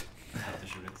have to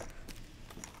shoot it.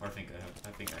 Or I think I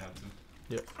have to.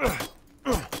 Yeah.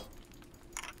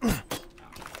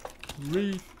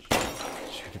 Reach!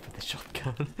 Shoot it with the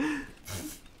shotgun.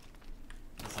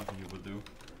 That's something you would do.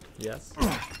 Yes. You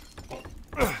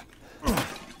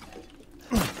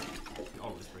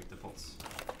always break the pots.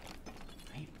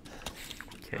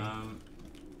 Damn.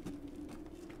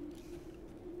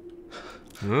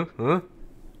 Okay. Huh?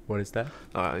 What is that?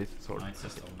 Ah, it's a sword. It's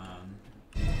just a man.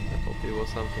 I thought it was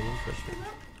something interesting.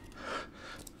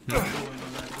 Going on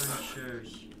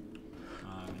adventures. I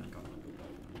mean, I got my book out.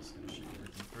 I'm just gonna check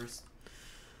everything first.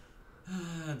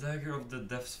 Dagger of the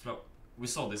Death's Flow. We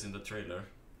saw this in the trailer.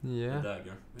 Yeah. The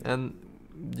dagger. And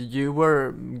you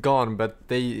were gone, but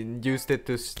they used it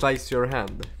to slice your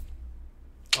hand.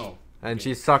 Oh. And okay.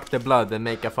 she sucked the blood and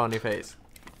make a funny face.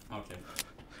 Okay.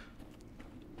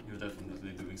 You're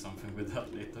definitely doing something with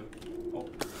that later. Oh.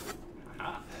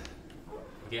 Aha.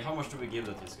 Okay, how much do we give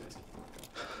that these guys?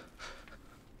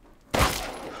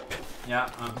 Yeah,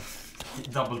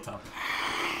 double tap.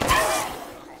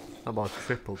 About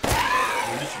triple.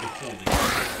 We're literally holding it. I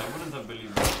wouldn't have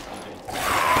believed it.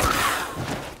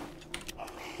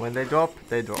 When they drop,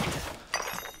 they drop.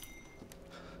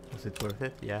 Was it worth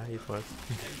it? Yeah, it was.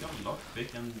 I got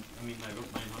lockpick and I mean I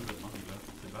got 900 money left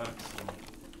at the back, so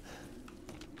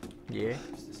Yeah.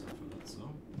 use this one for that,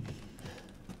 so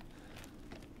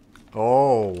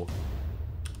Oh.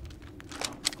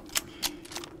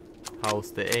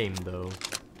 How's the aim though?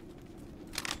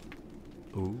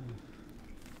 Ooh.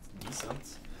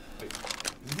 decent. Wait,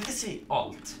 did they say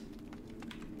alt?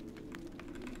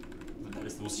 But that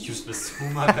is the most useless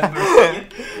whom I've ever seen.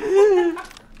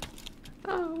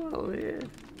 Oh well, yeah.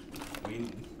 I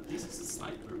mean, this is a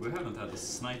sniper. We haven't had a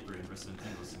sniper in Resident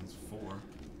Evil since 4.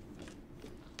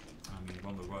 I mean,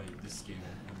 wonder why this game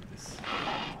and this.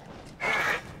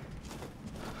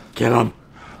 Kill him!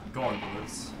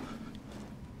 Gargoyles.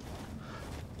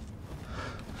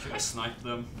 Should I snipe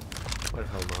them? What the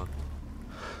hell, man?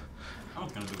 I'm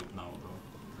not gonna do it now, though.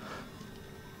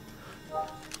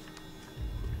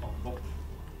 Oh, bop.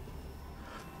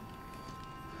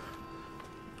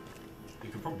 You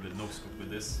could probably no-scope with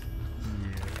this.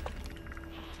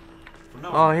 For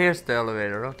now, Oh, here's the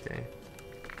elevator, okay.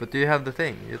 But do you have the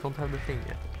thing? You don't have the thing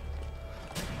yet.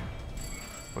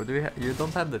 Or do you you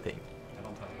don't have the thing? I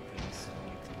don't have the things, so I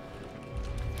need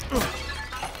to...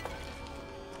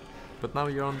 But now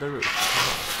you're on the roof.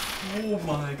 Oh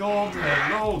my god,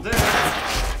 hello there!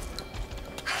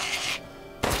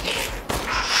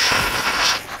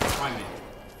 Find me.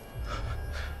 I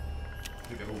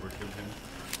think I overkilled him.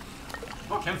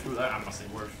 Oh, I came through that, I must say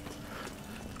worth.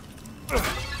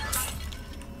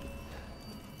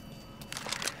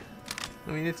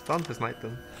 I mean, it's fun to snipe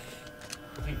them.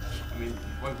 I mean,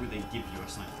 why would they give you a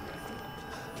sniper rifle?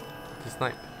 To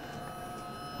snipe.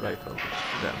 Rifle.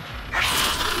 Them.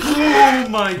 Oh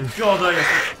my god, I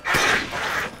just...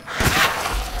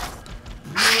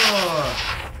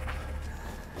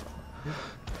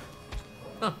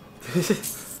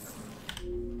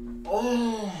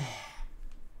 Oh!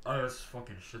 I was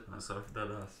fucking shit myself,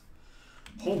 dead ass.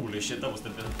 Holy shit, that was the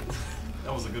best.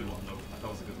 That was a good one though. That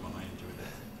was a good one, I enjoyed it.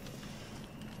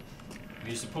 I mean,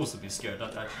 you're supposed to be scared,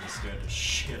 that actually scared the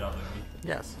shit out of me.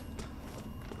 Yes.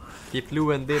 He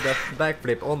flew and did a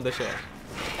backflip on the chair.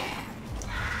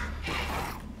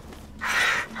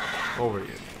 Over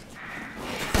you.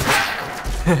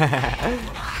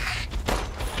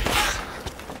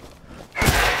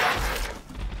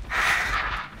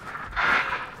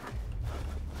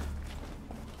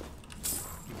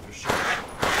 Give it a shot.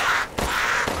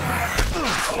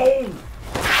 Oh!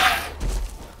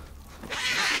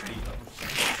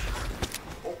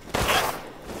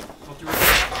 Thought you were...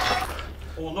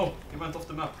 Oh no, he went off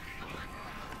the map.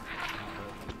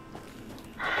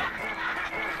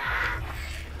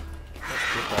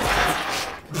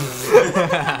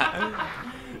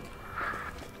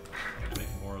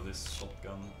 Make more of this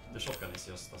shotgun. The shotgun is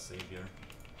just a savior.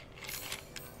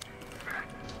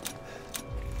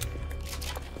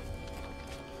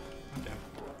 Okay.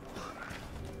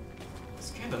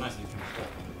 It's kinda nice that you can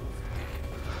walk on the roof.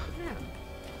 Yeah.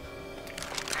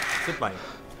 Zipline.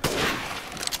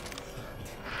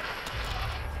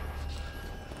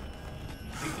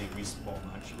 I think they respawn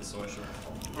actually, so I should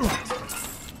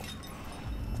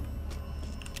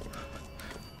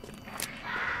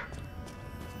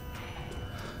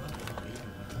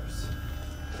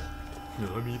Ja,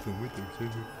 I'm eating with them,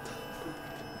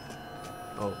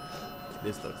 Oh,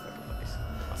 this looks like a place.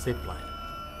 A zip line.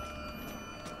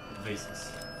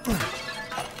 Vases.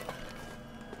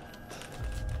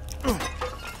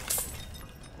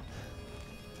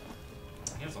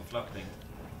 Here's some flapping.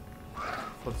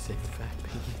 What do you say,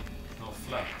 flapping? No,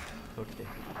 flap. Okay.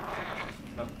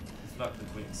 Flap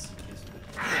with wings.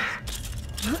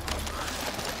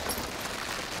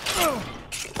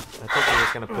 I thought he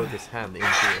was gonna put his hand into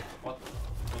it. What?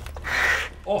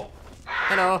 Oh!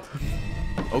 Hello!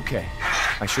 Okay,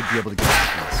 I should be able to get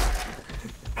this.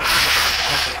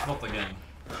 Not again.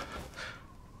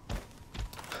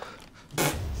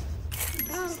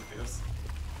 Disappears.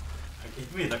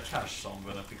 It made a cash sound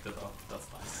when I picked it up. That's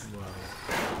nice.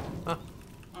 Wow.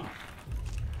 Oh.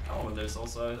 Oh, and there's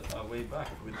also a way back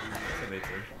with the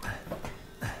elevator.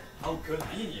 How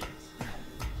convenient!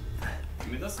 I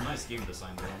mean, that's nice game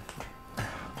design though.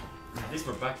 At least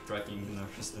we're backtracking in a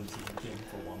Resident Evil game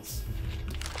for once.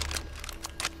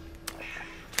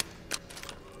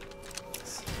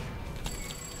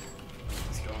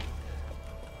 Let's go.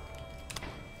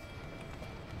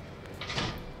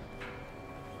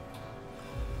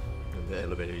 And the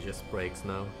elevator just breaks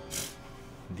now.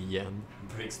 The end.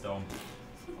 Breaks down.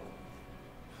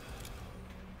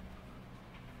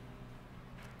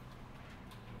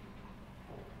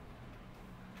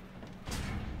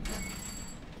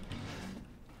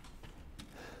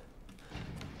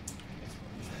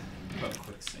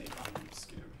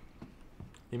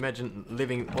 Imagine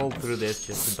living all through this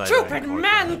just to die. Stupid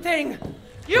man thing!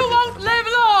 You won't live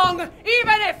long,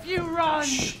 even if you run!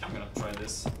 Shh, I'm gonna try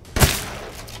this.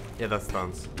 Yeah, that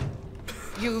stuns.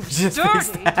 You've Just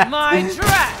dirtied my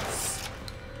dress!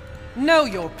 Know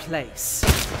your place.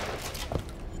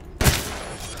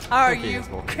 Are Okay, you it's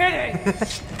walking. kidding?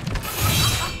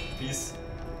 Peace.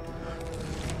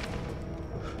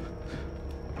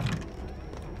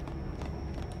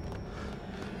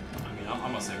 I mean, I'm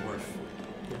gonna say worth.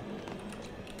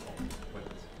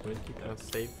 Wait, you can't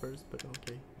save first, but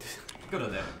okay. Good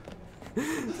idea.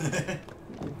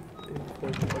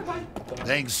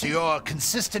 Thanks to your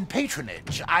consistent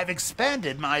patronage, I've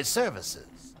expanded my services.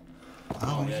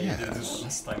 Oh yeah, you did.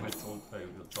 Last time I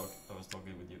was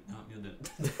talking with you. No, you didn't.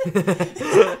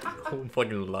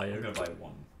 Fucking I'm liar. gonna buy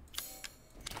one.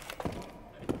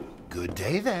 Good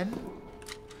day then.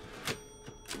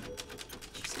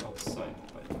 Just outside,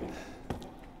 by the way.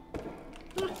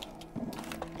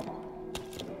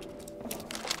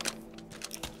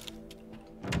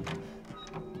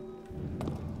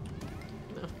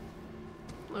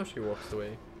 Now she walks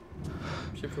away.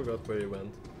 She forgot where he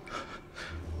went.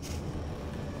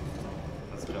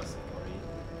 That's just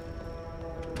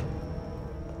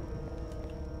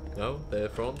No, the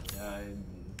front. yeah,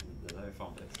 I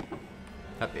found it.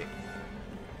 Happy.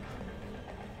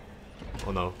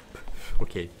 Oh no.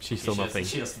 Okay, she saw nothing.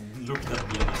 She just looked at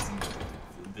me and just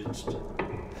ditched.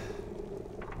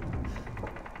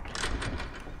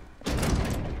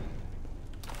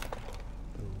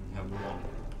 Have one.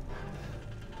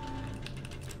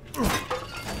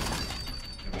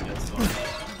 Can we get some?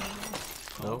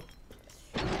 No.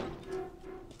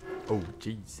 Oh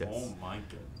Jesus. Oh my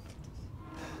god.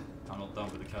 I'm not done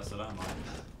with the castle, am I?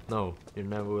 No, you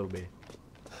never will be.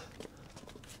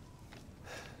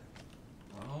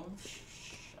 Oh shit.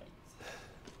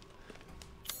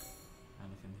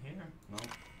 Anything here? No.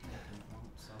 No,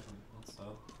 not so.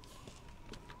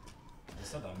 I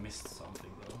said I missed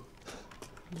something though.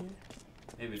 Yeah.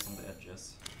 Maybe it's on the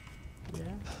edges.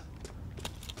 Yeah.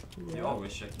 You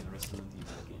always check in Resident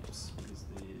Evil games because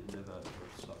the developer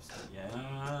stuff.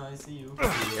 Yeah, I see you.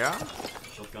 Yeah.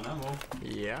 Shotgun ammo.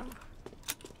 Yeah.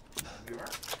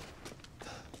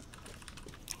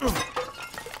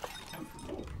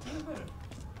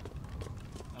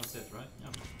 That's it, right?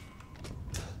 Yeah.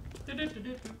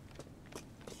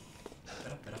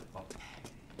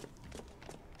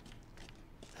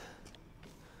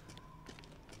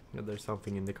 Yeah, there's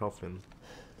something in the coffin.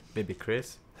 Maybe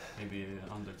Chris? Maybe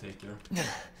Undertaker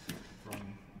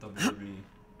from WWE.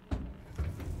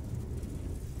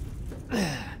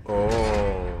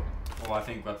 Oh. Oh, I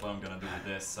think that's what I'm gonna do with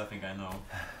this. I think I know.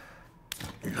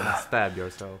 You're gonna stab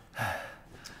yourself.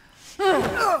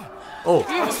 Oh!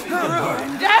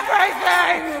 Ruined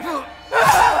everything!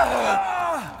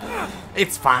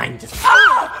 It's fine, just... No!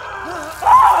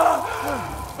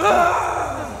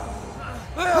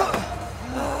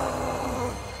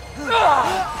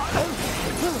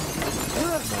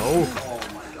 Oh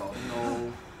my god, no.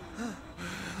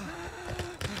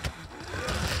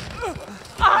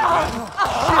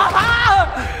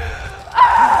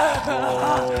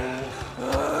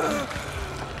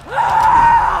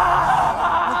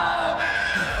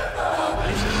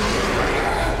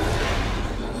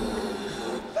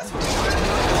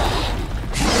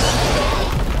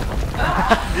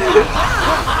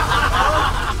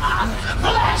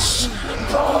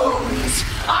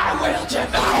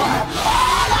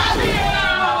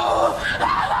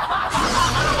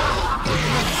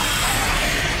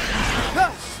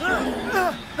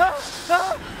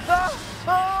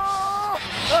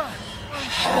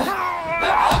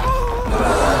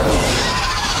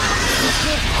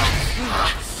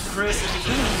 Chris, if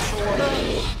you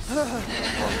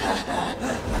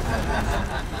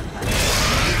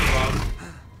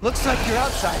Looks like your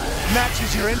outside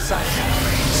matches your inside.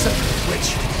 Son of a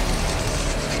witch.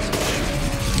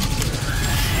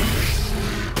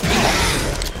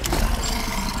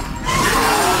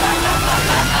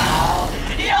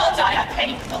 You'll die a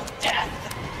painful death.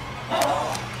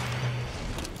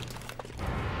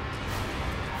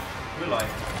 We're like,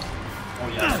 oh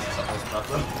yeah, that's supposed to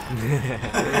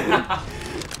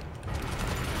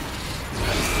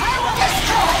I will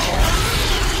destroy you.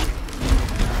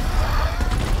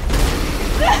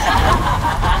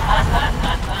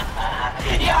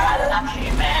 You're a lucky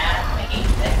man,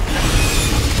 Ethan.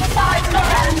 Besides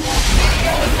Miranda,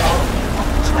 you'll know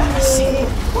much better see.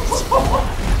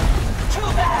 Too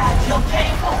bad you'll pay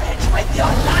for it with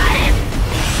your life.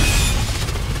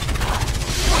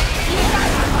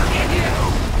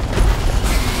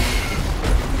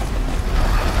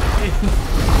 I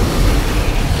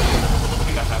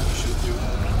think I have to shoot you.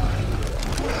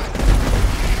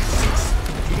 6.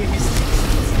 You gave me 6.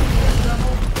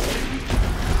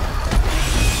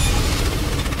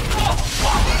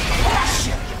 Crush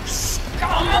you, you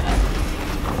scum!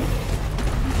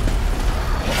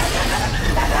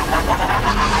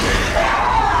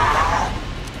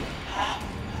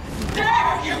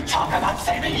 Dare you talk about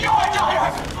saving your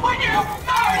daughter when you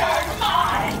murdered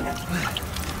mine!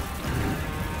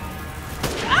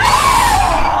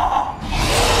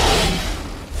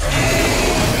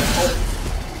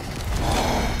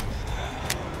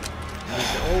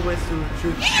 Always to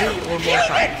shoot 3 or more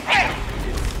times.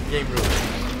 It's game rule.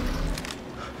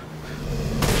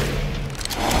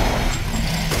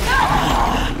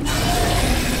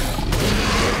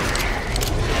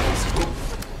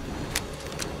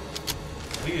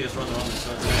 We can just run around this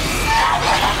circle.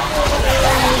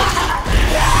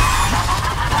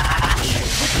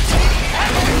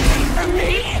 For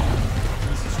me?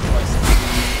 Jesus Christ.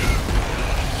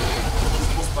 This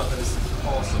boss battle is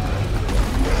awesome.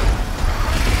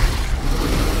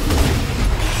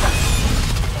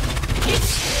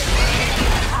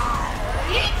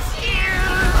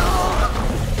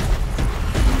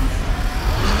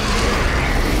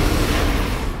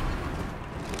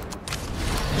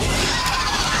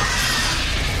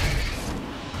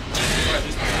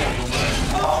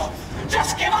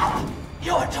 Just give up!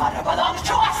 Your daughter belongs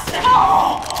to us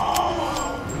now!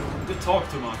 You talk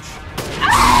too much.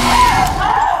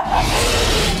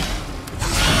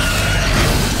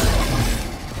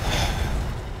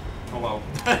 Oh wow.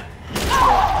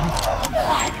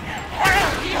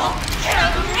 You'll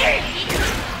kill me!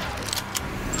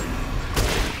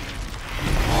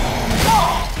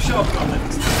 Shut up,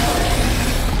 Context.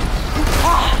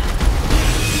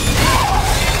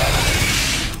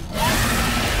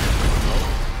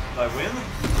 Did I win?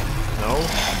 No.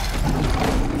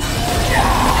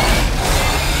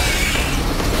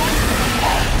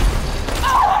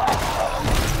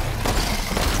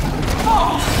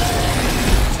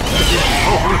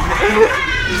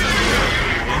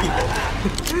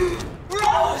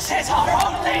 Rose is our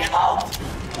only hope!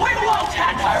 We won't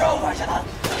hand her over to the...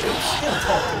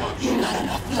 Not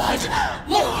enough blood!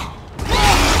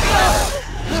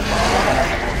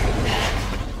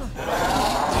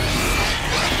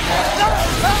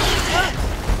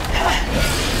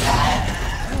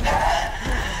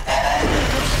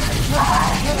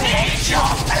 Need your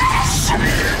flesh!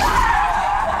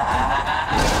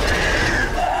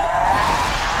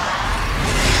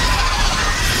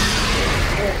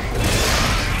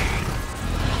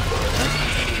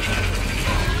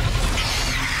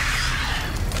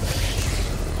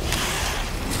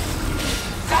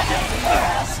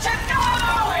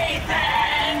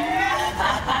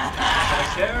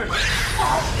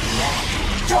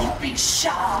 Don't be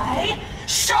shy!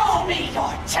 Show me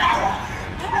your terror!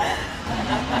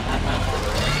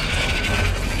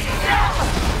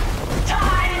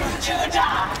 Time to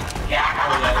die!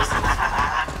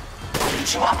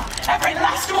 Eat you up, every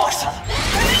last morsel!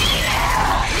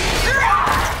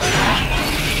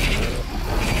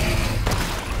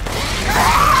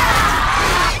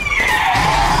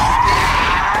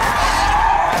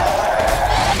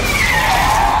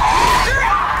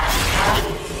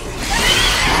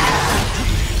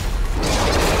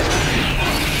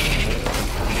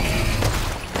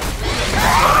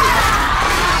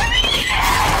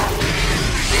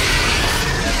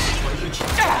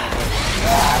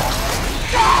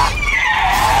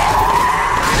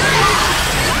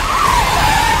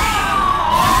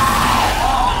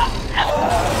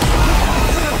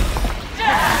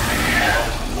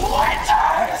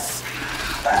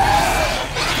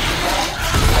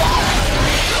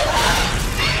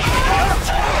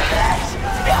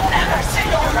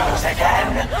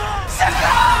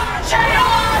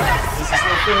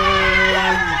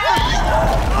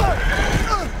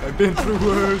 been through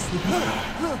worse.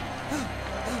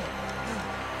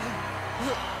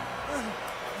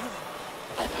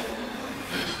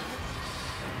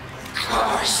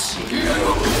 Curse you!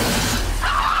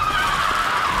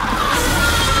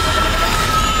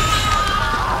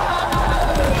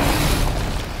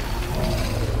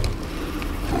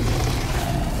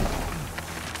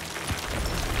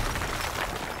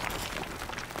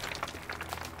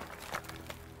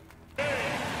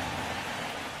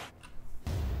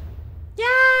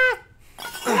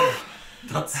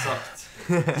 That sucked.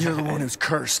 You're the one who's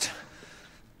cursed.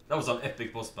 That was an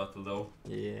epic boss battle though.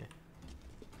 Yeah.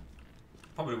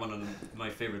 Probably one of my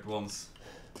favorite ones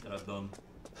that I've done.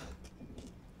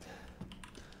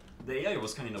 The AI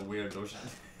was kind of weird though.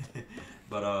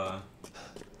 But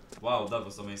wow, that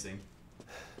was amazing.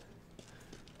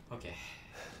 Okay.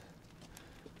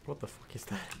 What the fuck is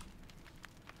that?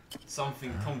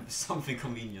 Something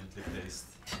conveniently placed.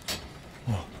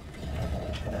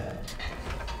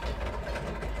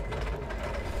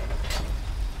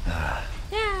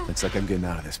 Looks like I'm getting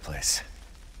out of this place.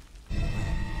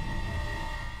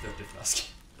 Dirty flask.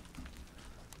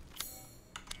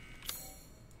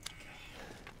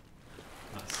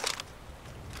 Nice.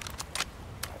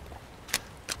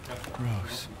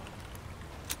 Rose.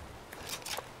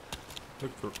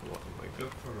 Look for what? Oh my god.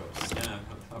 Look for Rose. Yeah,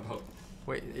 how about...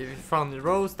 Wait, if you found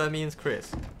Rose, that means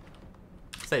Chris.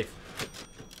 Safe.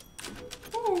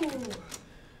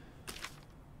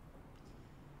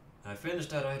 I finished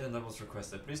that item that was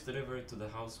requested. Please deliver it to the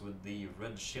house with the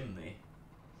red chimney.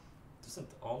 Isn't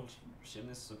all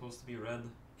chimneys supposed to be red?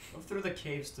 Go through the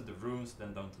caves to the rooms,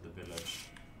 then down to the village.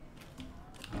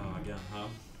 Oh, again, huh?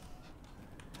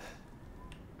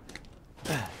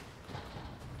 Do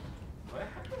I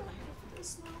have the light for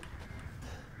this now?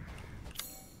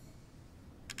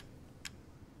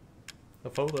 A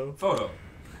photo. Photo!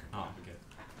 Oh, okay.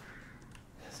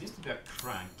 Seems to be a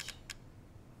crank.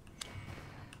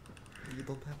 You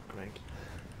don't have a crank.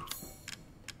 I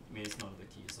mean, it's not the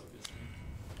keys, obviously.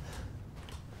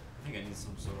 I think I need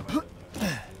some sort of item that I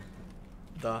have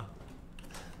to... Duh.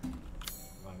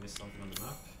 Have I missed something on the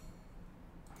map?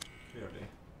 Clearly.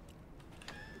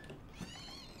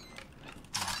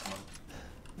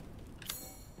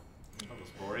 That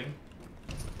was boring.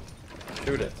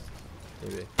 Shoot it.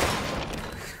 Maybe.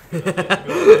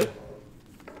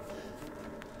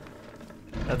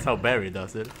 That's how Barry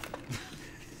does it.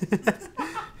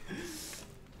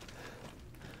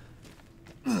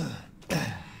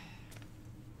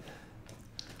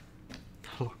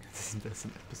 How long has this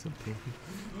episode been?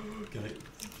 Can I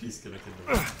please connect it?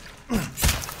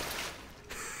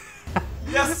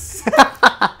 Yes!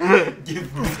 Give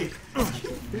me!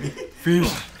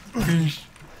 Fish! Fish!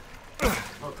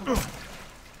 Oh, come on.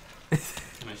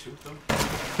 Can I shoot them?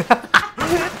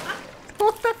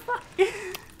 What the fuck?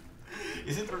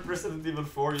 Is it Resident Evil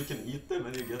 4 you can eat them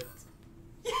and you get...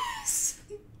 Yes!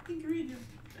 Ingredient.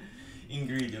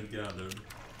 Ingredient gathered.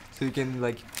 So you can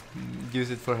like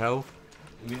use it for health?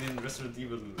 I mean, in Resident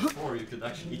Evil 4 you could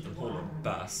actually eat a whole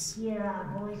bass. Hear our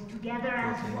voice together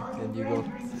as one And you got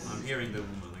I'm hearing the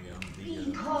woman again.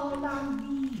 We call on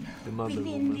thee the mother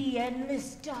within woman. the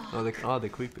endless dark. The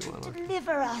creepy one. Okay.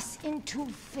 Deliver us into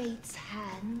fate's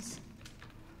hands.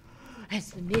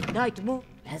 As the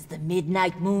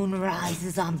midnight moon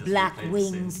rises on black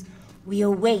wings, we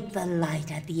await the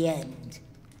light at the end.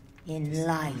 In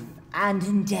life and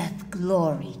in death,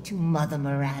 glory to Mother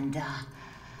Miranda.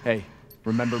 Hey,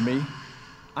 remember me?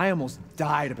 I almost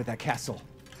died up at that castle.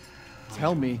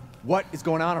 Tell me, what is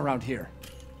going on around here?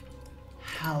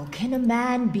 How can a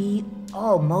man be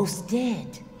almost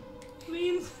dead? I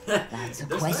mean, That's a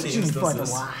question for the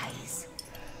wise.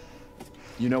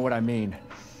 You know what I mean.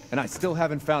 And I still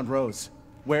haven't found Rose.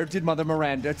 Where did Mother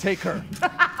Miranda take her?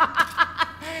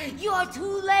 You're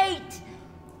too late!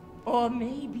 Or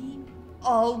maybe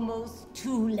almost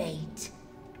too late.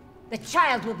 The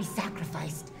child will be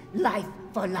sacrificed, life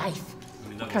for life.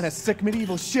 What kind of sick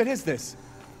medieval shit is this?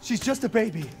 She's just a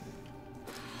baby.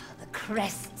 The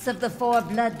crests of the four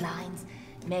bloodlines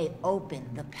may open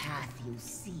the path you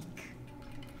seek.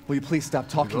 Will you please stop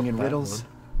talking in that riddles?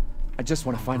 one. I just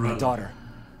want to find my daughter.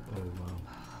 Oh wow.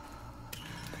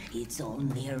 It's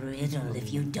only a riddle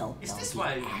if you don't is know this the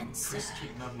why answer. Chris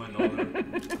kidnapped my daughter?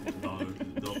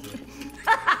 Daughter.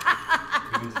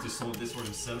 He wanted to solve this for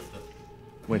himself, that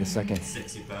Wait a second.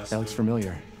 sexy bastard. That looks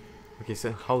familiar. Okay,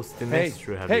 so how's the Hey,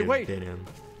 mystery have hey, you wait. been in?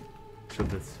 So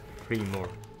that's 3 more.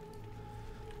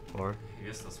 Or? I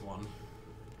guess that's one.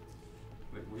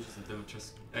 Wait, which is the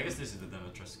Dimitrescu? I guess this is the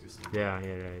Dimitrescu scene. Yeah,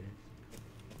 right.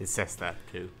 It says that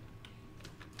too.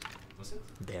 Was it?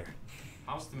 There.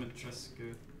 How's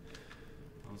Dimitrescu?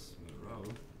 House Moreau.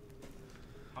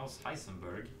 House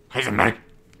Heisenberg. Heisenberg.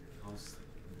 House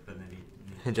Benedict.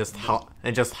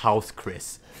 And just House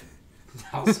Chris.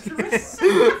 House Chris.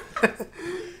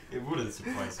 It wouldn't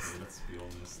surprise me. Let's be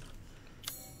honest.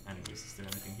 Anyways, is there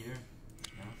anything here?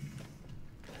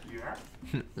 Yeah.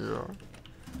 Yeah.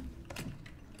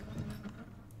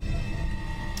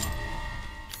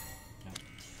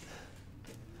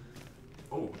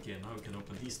 Oh, okay, now we can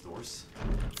open these doors.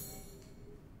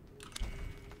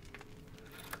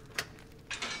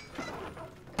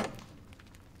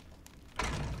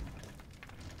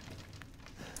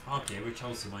 Okay, which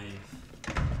house am I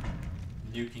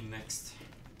nuking next?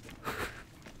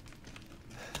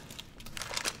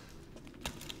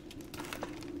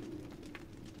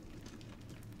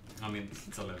 I mean,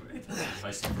 it's a level 8.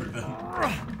 I super then.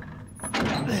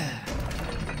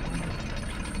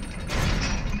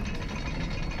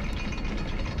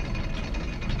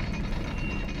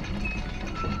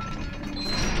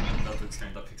 That looks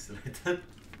kinda pixelated.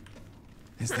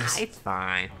 Is this? It's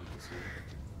fine.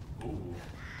 Ooh.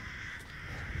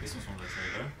 This was from the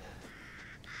trailer.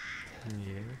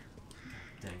 Yeah.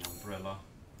 Dang umbrella.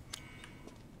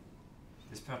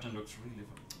 This pattern looks really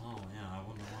oh yeah, I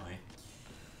wonder why.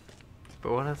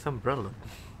 But what has umbrella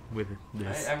with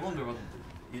this? I wonder what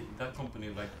that company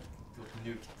like got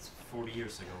nuked 40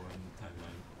 years ago in the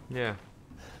timeline. Yeah.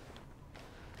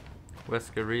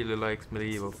 Wesker really likes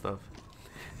medieval stuff.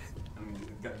 I mean,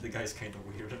 the guy's kind of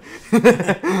weird.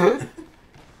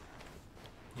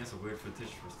 He has a weird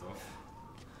fetish for stuff.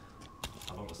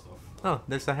 A lot of stuff. Oh,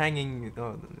 there's a hanging...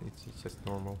 Oh, it's just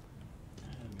normal.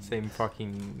 Same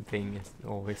fucking thing as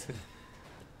always.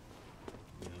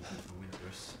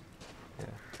 Winters.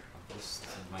 Yeah. I've lost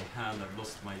my hand, I've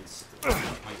lost my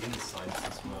insides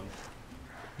as well.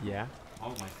 Yeah.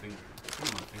 All my fingers. 2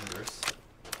 of my fingers.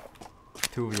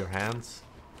 2 of your hands.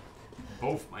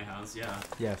 Both my hands, yeah.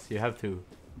 Yes, you have 2.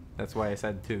 That's why I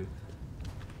said 2.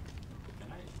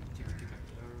 Can I take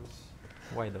arrows?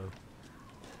 Why though?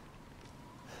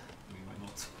 I mean, why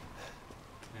not?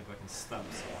 Maybe I can stab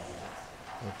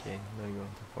someone. Okay, now you're going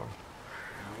too far.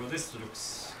 Well, this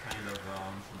looks kind of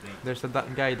There's a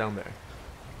guy down there.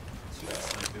 Should I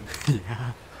snipe him?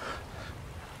 Yeah.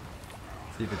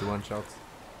 See if it one shots.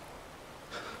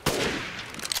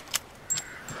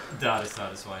 That is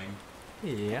satisfying.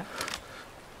 Yeah.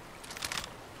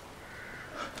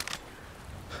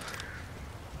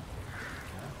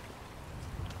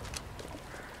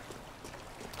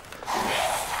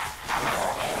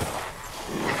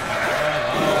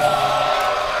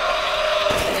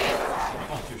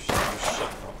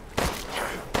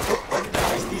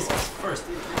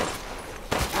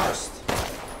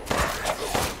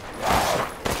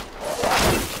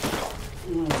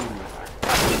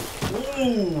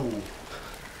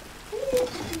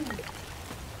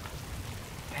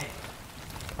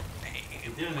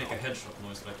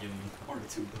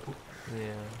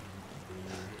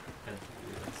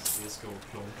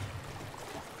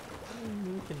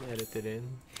 It in.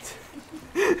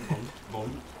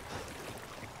 Bomb.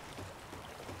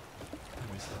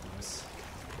 Where's that noise?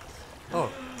 Oh.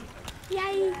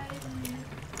 Yay!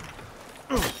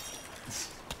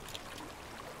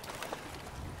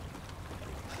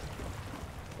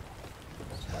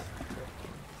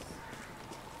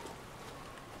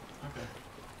 Okay.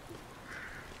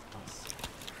 Nice.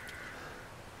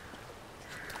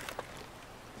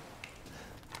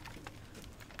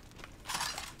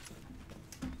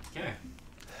 Okay.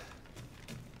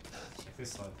 Check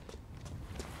this side.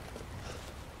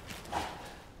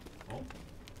 Oh.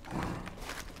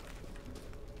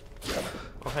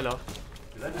 Oh, hello.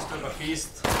 Did I disturb a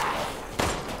feast?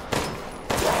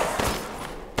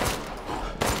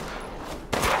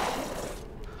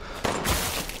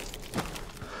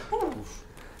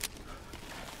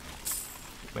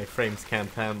 My frames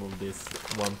can't handle this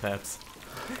one taps.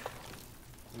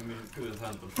 I mean, it couldn't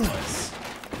handle flies.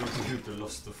 Your computer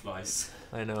lost the flies.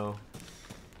 I know.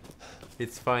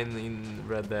 It's fine in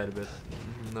Red Dead, but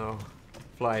no.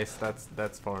 Flies,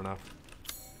 that's far enough.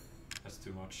 That's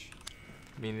too much.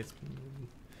 I mean, it's...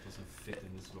 Doesn't fit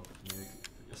in this block. Maybe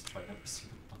just try every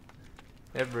single one.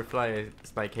 Every fly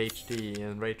is like HD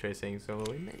and ray tracing, so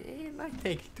it might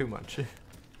take too much.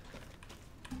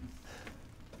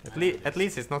 At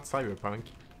least it's not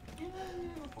cyberpunk. Yeah,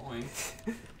 point.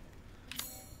 Okay,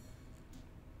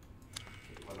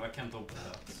 well, I can't open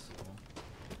that, so...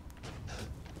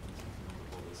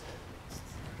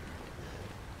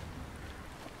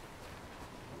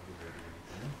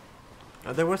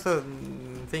 There was a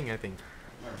thing, I think.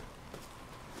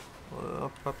 Where?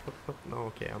 Up. No,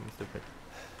 okay, I'm stupid.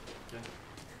 Okay.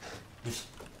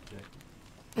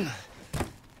 Okay.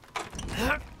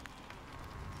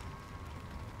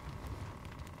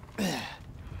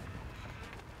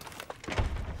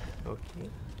 Okay.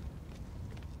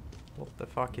 What the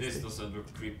fuck is This this? doesn't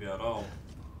look creepy at all.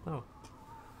 Oh.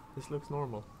 This looks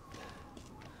normal.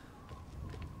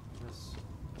 Yes.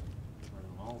 We're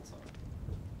an altar.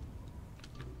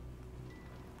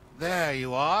 There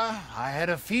you are. I had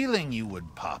a feeling you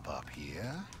would pop up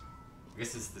here.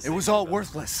 This is the It same was all event.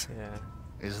 worthless. Yeah.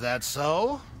 Is that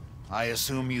so? I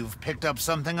assume you've picked up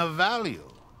something of value.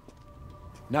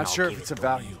 Not sure if it's a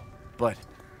value, but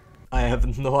I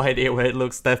have no idea why it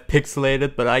looks that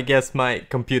pixelated, but I guess my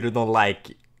computer don't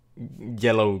like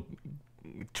yellow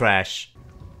trash.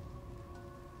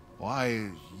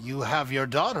 Why, you have your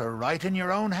daughter right in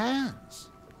your own hands.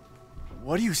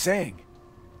 what are you saying?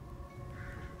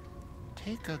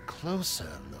 Take a closer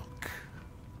look.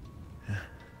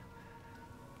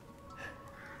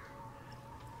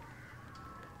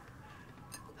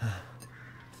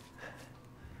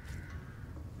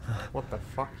 What the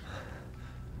fuck?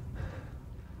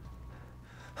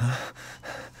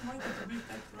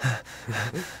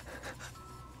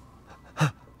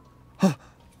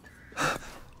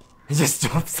 He just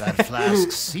drops That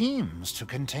flask seems to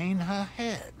contain her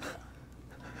head.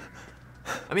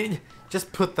 I mean,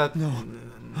 just put that. No.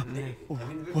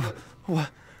 What?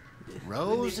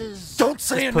 Roses. Don't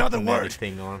say Just put another the word.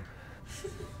 thing on.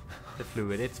 The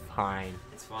fluid, it's fine.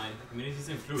 It's fine. I mean, if it's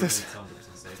in fluid, This- then it's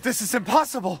 100% safe. This is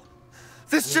impossible.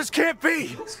 This just can't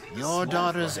be. Your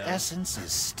daughter's essence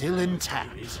is still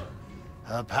intact.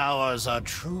 Her powers are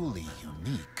truly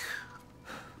unique.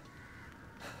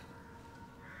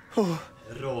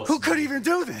 Who could even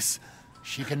do this?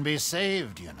 She can be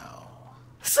saved, you know.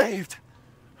 Saved?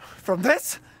 From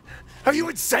this? Are you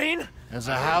insane? There's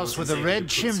a house with a red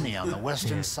chimney on the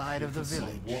western side of the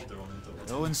village. Water on it.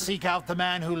 Go and seek out the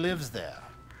man who lives there.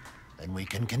 Then we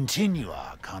can continue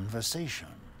our conversation.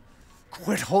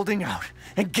 Quit holding out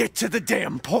and get to the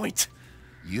damn point.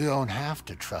 You don't have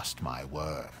to trust my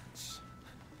words.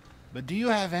 But do you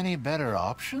have any better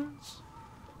options?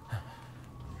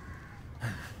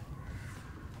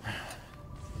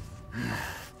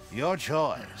 Your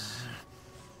choice.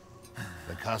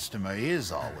 The customer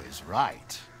is always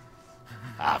right.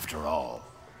 After all.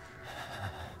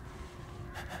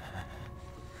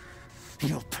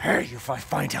 You'll pay if I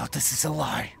find out this is a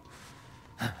lie.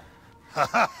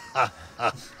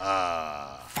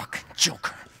 Fucking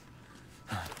joker.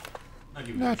 I'll give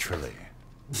you Naturally.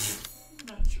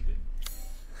 Naturally.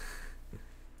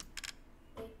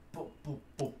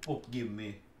 Give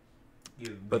me.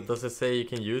 But does it say you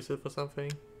can use it for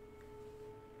something?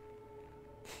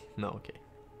 No, okay.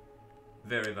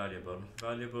 Very valuable.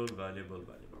 Valuable.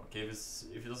 Okay,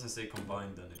 if it doesn't say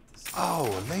combined, then it is.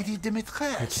 Oh, Lady I can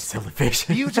Dimitrescu. sell the fish.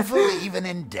 Beautiful even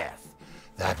in death.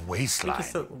 That I waistline. can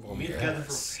sell Meat yes. gathered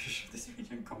from fish. This is really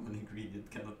uncommon ingredient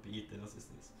cannot be eaten. What is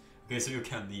this? Okay, so you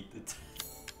can eat it.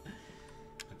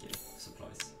 Okay,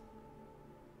 supplies.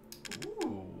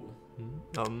 Ooh.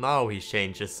 Oh, now he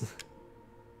changes.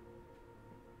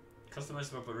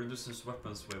 Customized weapon reduces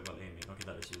weapon sway while aiming. Okay,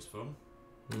 that is useful.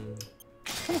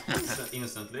 Mm.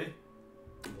 Instantly.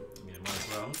 Minimize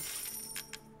round.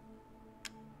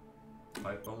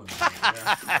 Pipe bomb and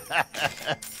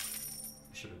I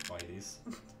shouldn't buy these.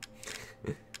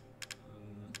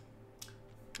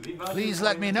 Please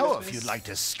let me know if you'd like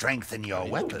to strengthen your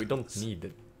weapons. We don't need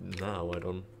it now, I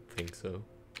don't think so.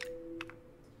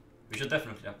 We should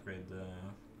definitely upgrade the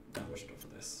damage stuff for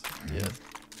this. Yeah.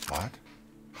 What?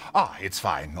 Ah, it's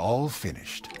fine. All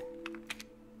finished.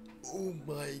 Oh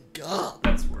my god.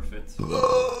 That's worth it.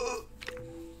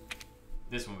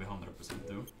 This one we 100%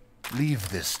 do. Leave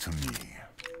this to me.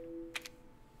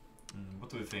 What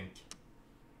do we think?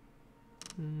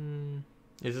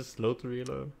 Is it slow to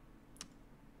reload?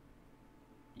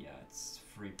 Yeah, it's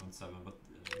 3.7, but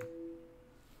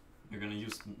we're gonna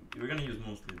use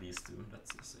mostly these two.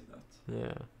 Let's just say that.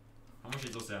 Yeah. How much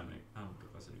is those ammo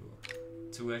capacity go?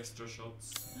 2 extra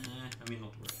shots? I mean,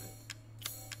 not worth it.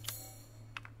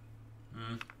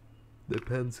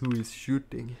 Depends who is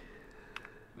shooting.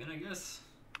 I mean, I guess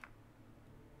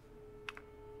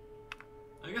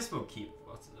we'll keep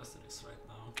what's as it is right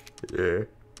now. Yeah.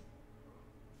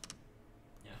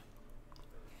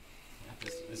 Yeah,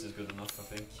 this is good enough, I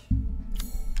think.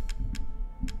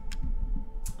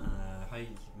 High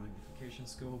magnification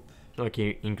scope.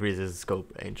 Okay, increases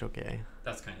scope range, okay.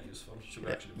 That's kind of useful. Should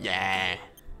we actually? Yeah.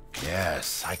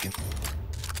 Yes, I can.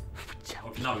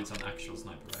 Okay, now it's an actual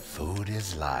sniper rifle. Food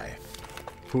is life.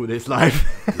 Food is life.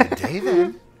 Good day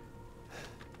then.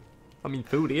 I mean,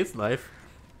 food is life.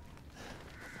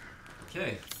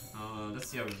 Okay, let's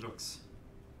see how it looks.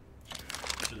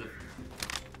 the...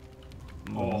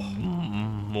 Oh.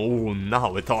 Oh,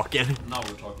 now we're talking. Now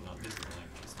we're talking about this is an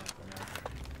actual sniper,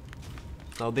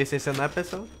 yeah. So this is an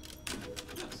episode?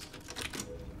 Yes.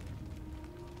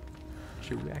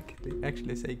 Should we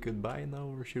actually say goodbye now,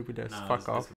 or should we just No, fuck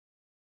let's off?